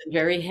bronze it. And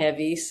very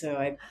heavy, so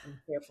I'm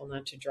careful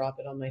not to drop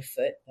it on my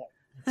foot.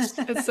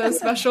 It's so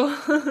special.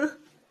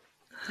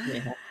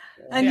 Yeah.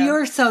 And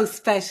you're so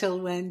special,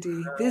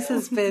 Wendy. This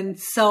has been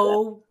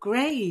so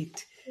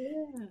great.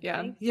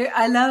 Yeah.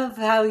 I love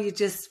how you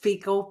just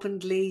speak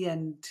openly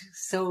and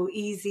so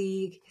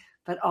easy,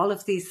 but all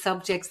of these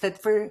subjects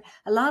that for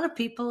a lot of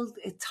people,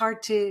 it's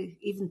hard to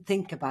even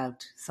think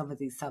about some of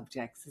these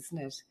subjects, isn't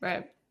it?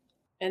 Right.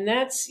 And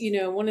that's,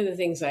 one of the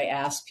things I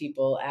ask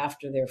people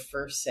after their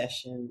first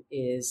session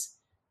is,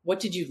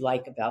 what did you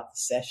like about the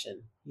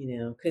session?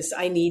 Because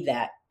I need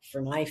that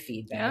for my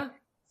feedback.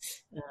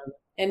 Yeah.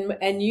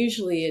 And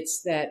usually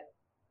it's that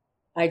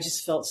I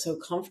just felt so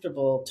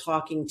comfortable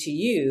talking to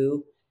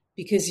you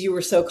because you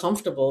were so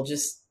comfortable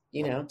just,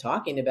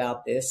 talking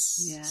about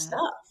this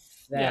stuff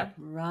that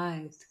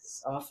right.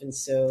 It's often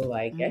so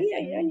like,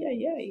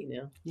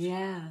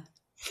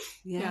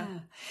 Yeah.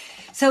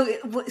 So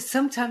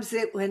sometimes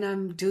when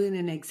I'm doing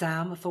an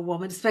exam of a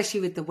woman,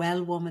 especially with the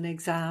well woman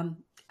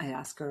exam, I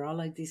ask her all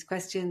of these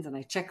questions and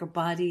I check her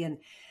body. And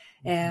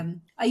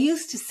I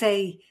used to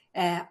say,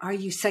 are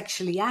you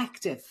sexually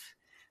active?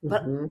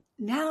 But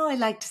now I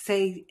like to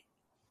say,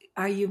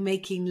 are you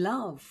making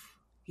love?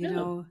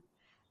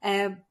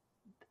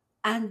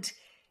 And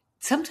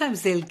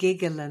sometimes they'll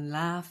giggle and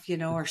laugh,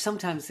 or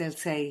sometimes they'll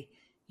say,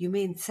 you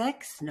mean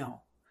sex?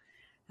 No.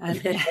 And,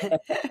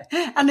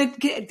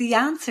 the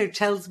answer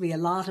tells me a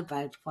lot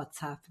about what's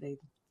happening.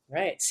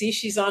 Right. See,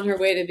 she's on her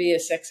way to be a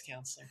sex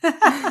counselor.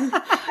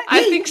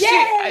 I think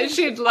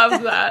she'd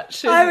love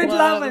that. I would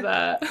love it.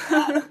 That.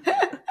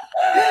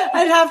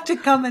 I'd have to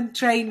come and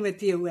train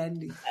with you,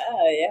 Wendy.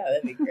 Oh, yeah,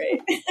 that'd be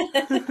great.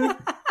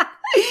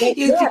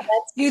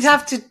 You'd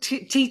have to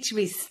teach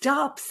me,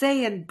 stop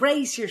saying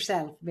brace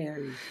yourself,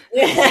 Mary.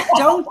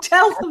 Don't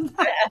tell them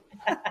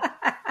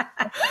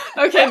that.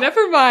 Okay,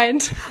 never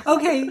mind.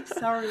 Okay,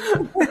 sorry.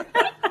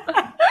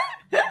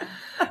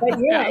 But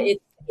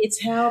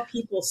it's how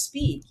people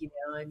speak,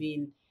 I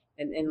mean,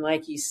 and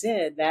like you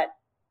said, that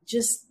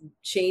just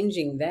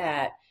changing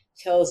that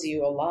tells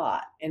you a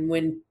lot. And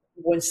when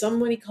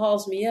somebody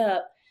calls me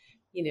up,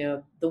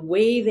 the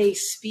way they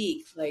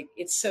speak, like,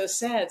 it's so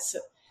sad.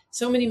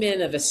 So many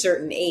men of a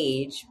certain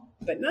age,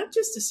 but not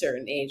just a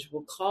certain age,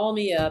 will call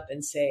me up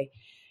and say,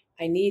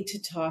 I need to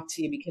talk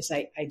to you because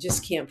I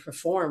just can't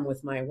perform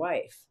with my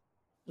wife.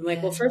 I'm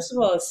like, well, first of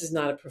all, this is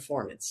not a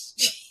performance.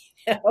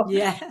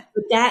 Yeah.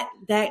 But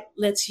that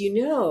lets you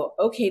know,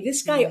 okay,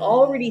 this guy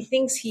already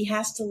thinks he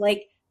has to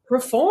like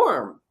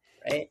perform,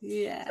 right?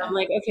 Yeah. So I'm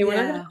like, okay, we're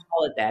not going to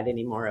call it that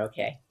anymore.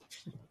 Okay.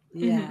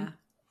 Yeah.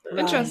 Right.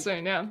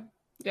 Interesting. Yeah.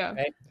 Yeah.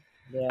 Right?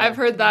 Yeah. I've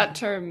heard that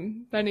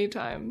term many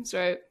times,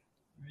 right?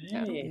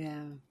 Yeah.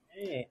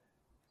 Right.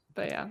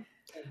 But yeah.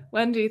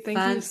 Wendy, thank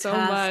you so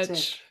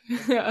much.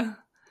 Yeah.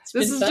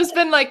 This has just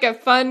been like a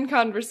fun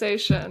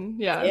conversation.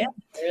 Yeah. Yeah,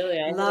 really.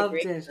 I loved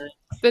it.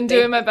 Been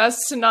doing my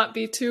best to not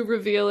be too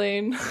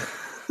revealing.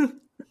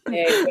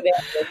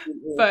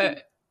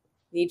 But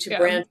need to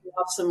branch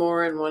off some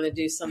more and want to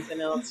do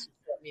something else,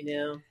 let me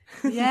know.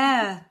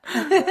 Yeah.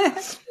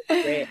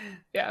 Great.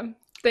 Yeah.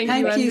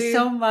 Thank you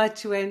so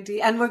much,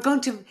 Wendy. And we're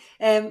going to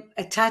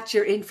attach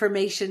your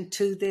information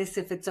to this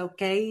if it's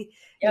okay,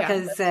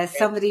 because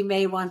somebody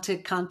may want to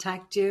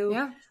contact you.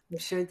 Yeah. I'm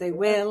sure they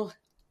will.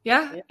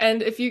 Yeah.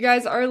 And if you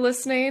guys are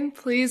listening,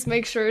 please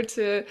make sure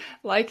to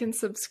like and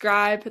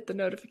subscribe, hit the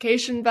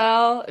notification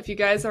bell. If you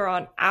guys are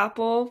on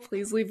Apple,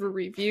 please leave a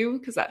review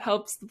because that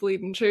helps the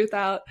Bleeding Truth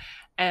out.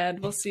 And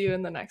we'll see you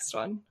in the next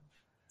one.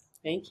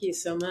 Thank you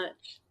so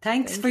much.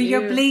 Thanks for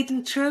your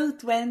Bleeding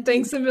Truth, Wendy.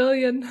 Thanks a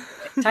million.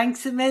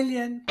 Thanks a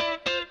million.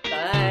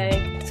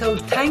 Bye. So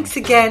thanks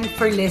again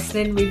for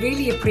listening. We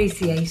really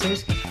appreciate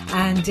it.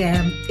 And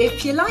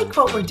if you like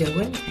what we're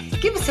doing,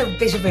 give us a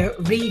bit of a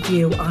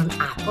review on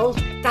Apple.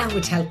 That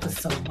would help us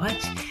so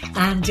much.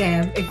 And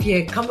if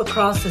you come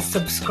across a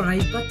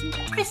subscribe button,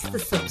 press the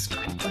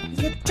subscribe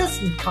button. It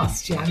doesn't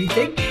cost you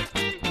anything.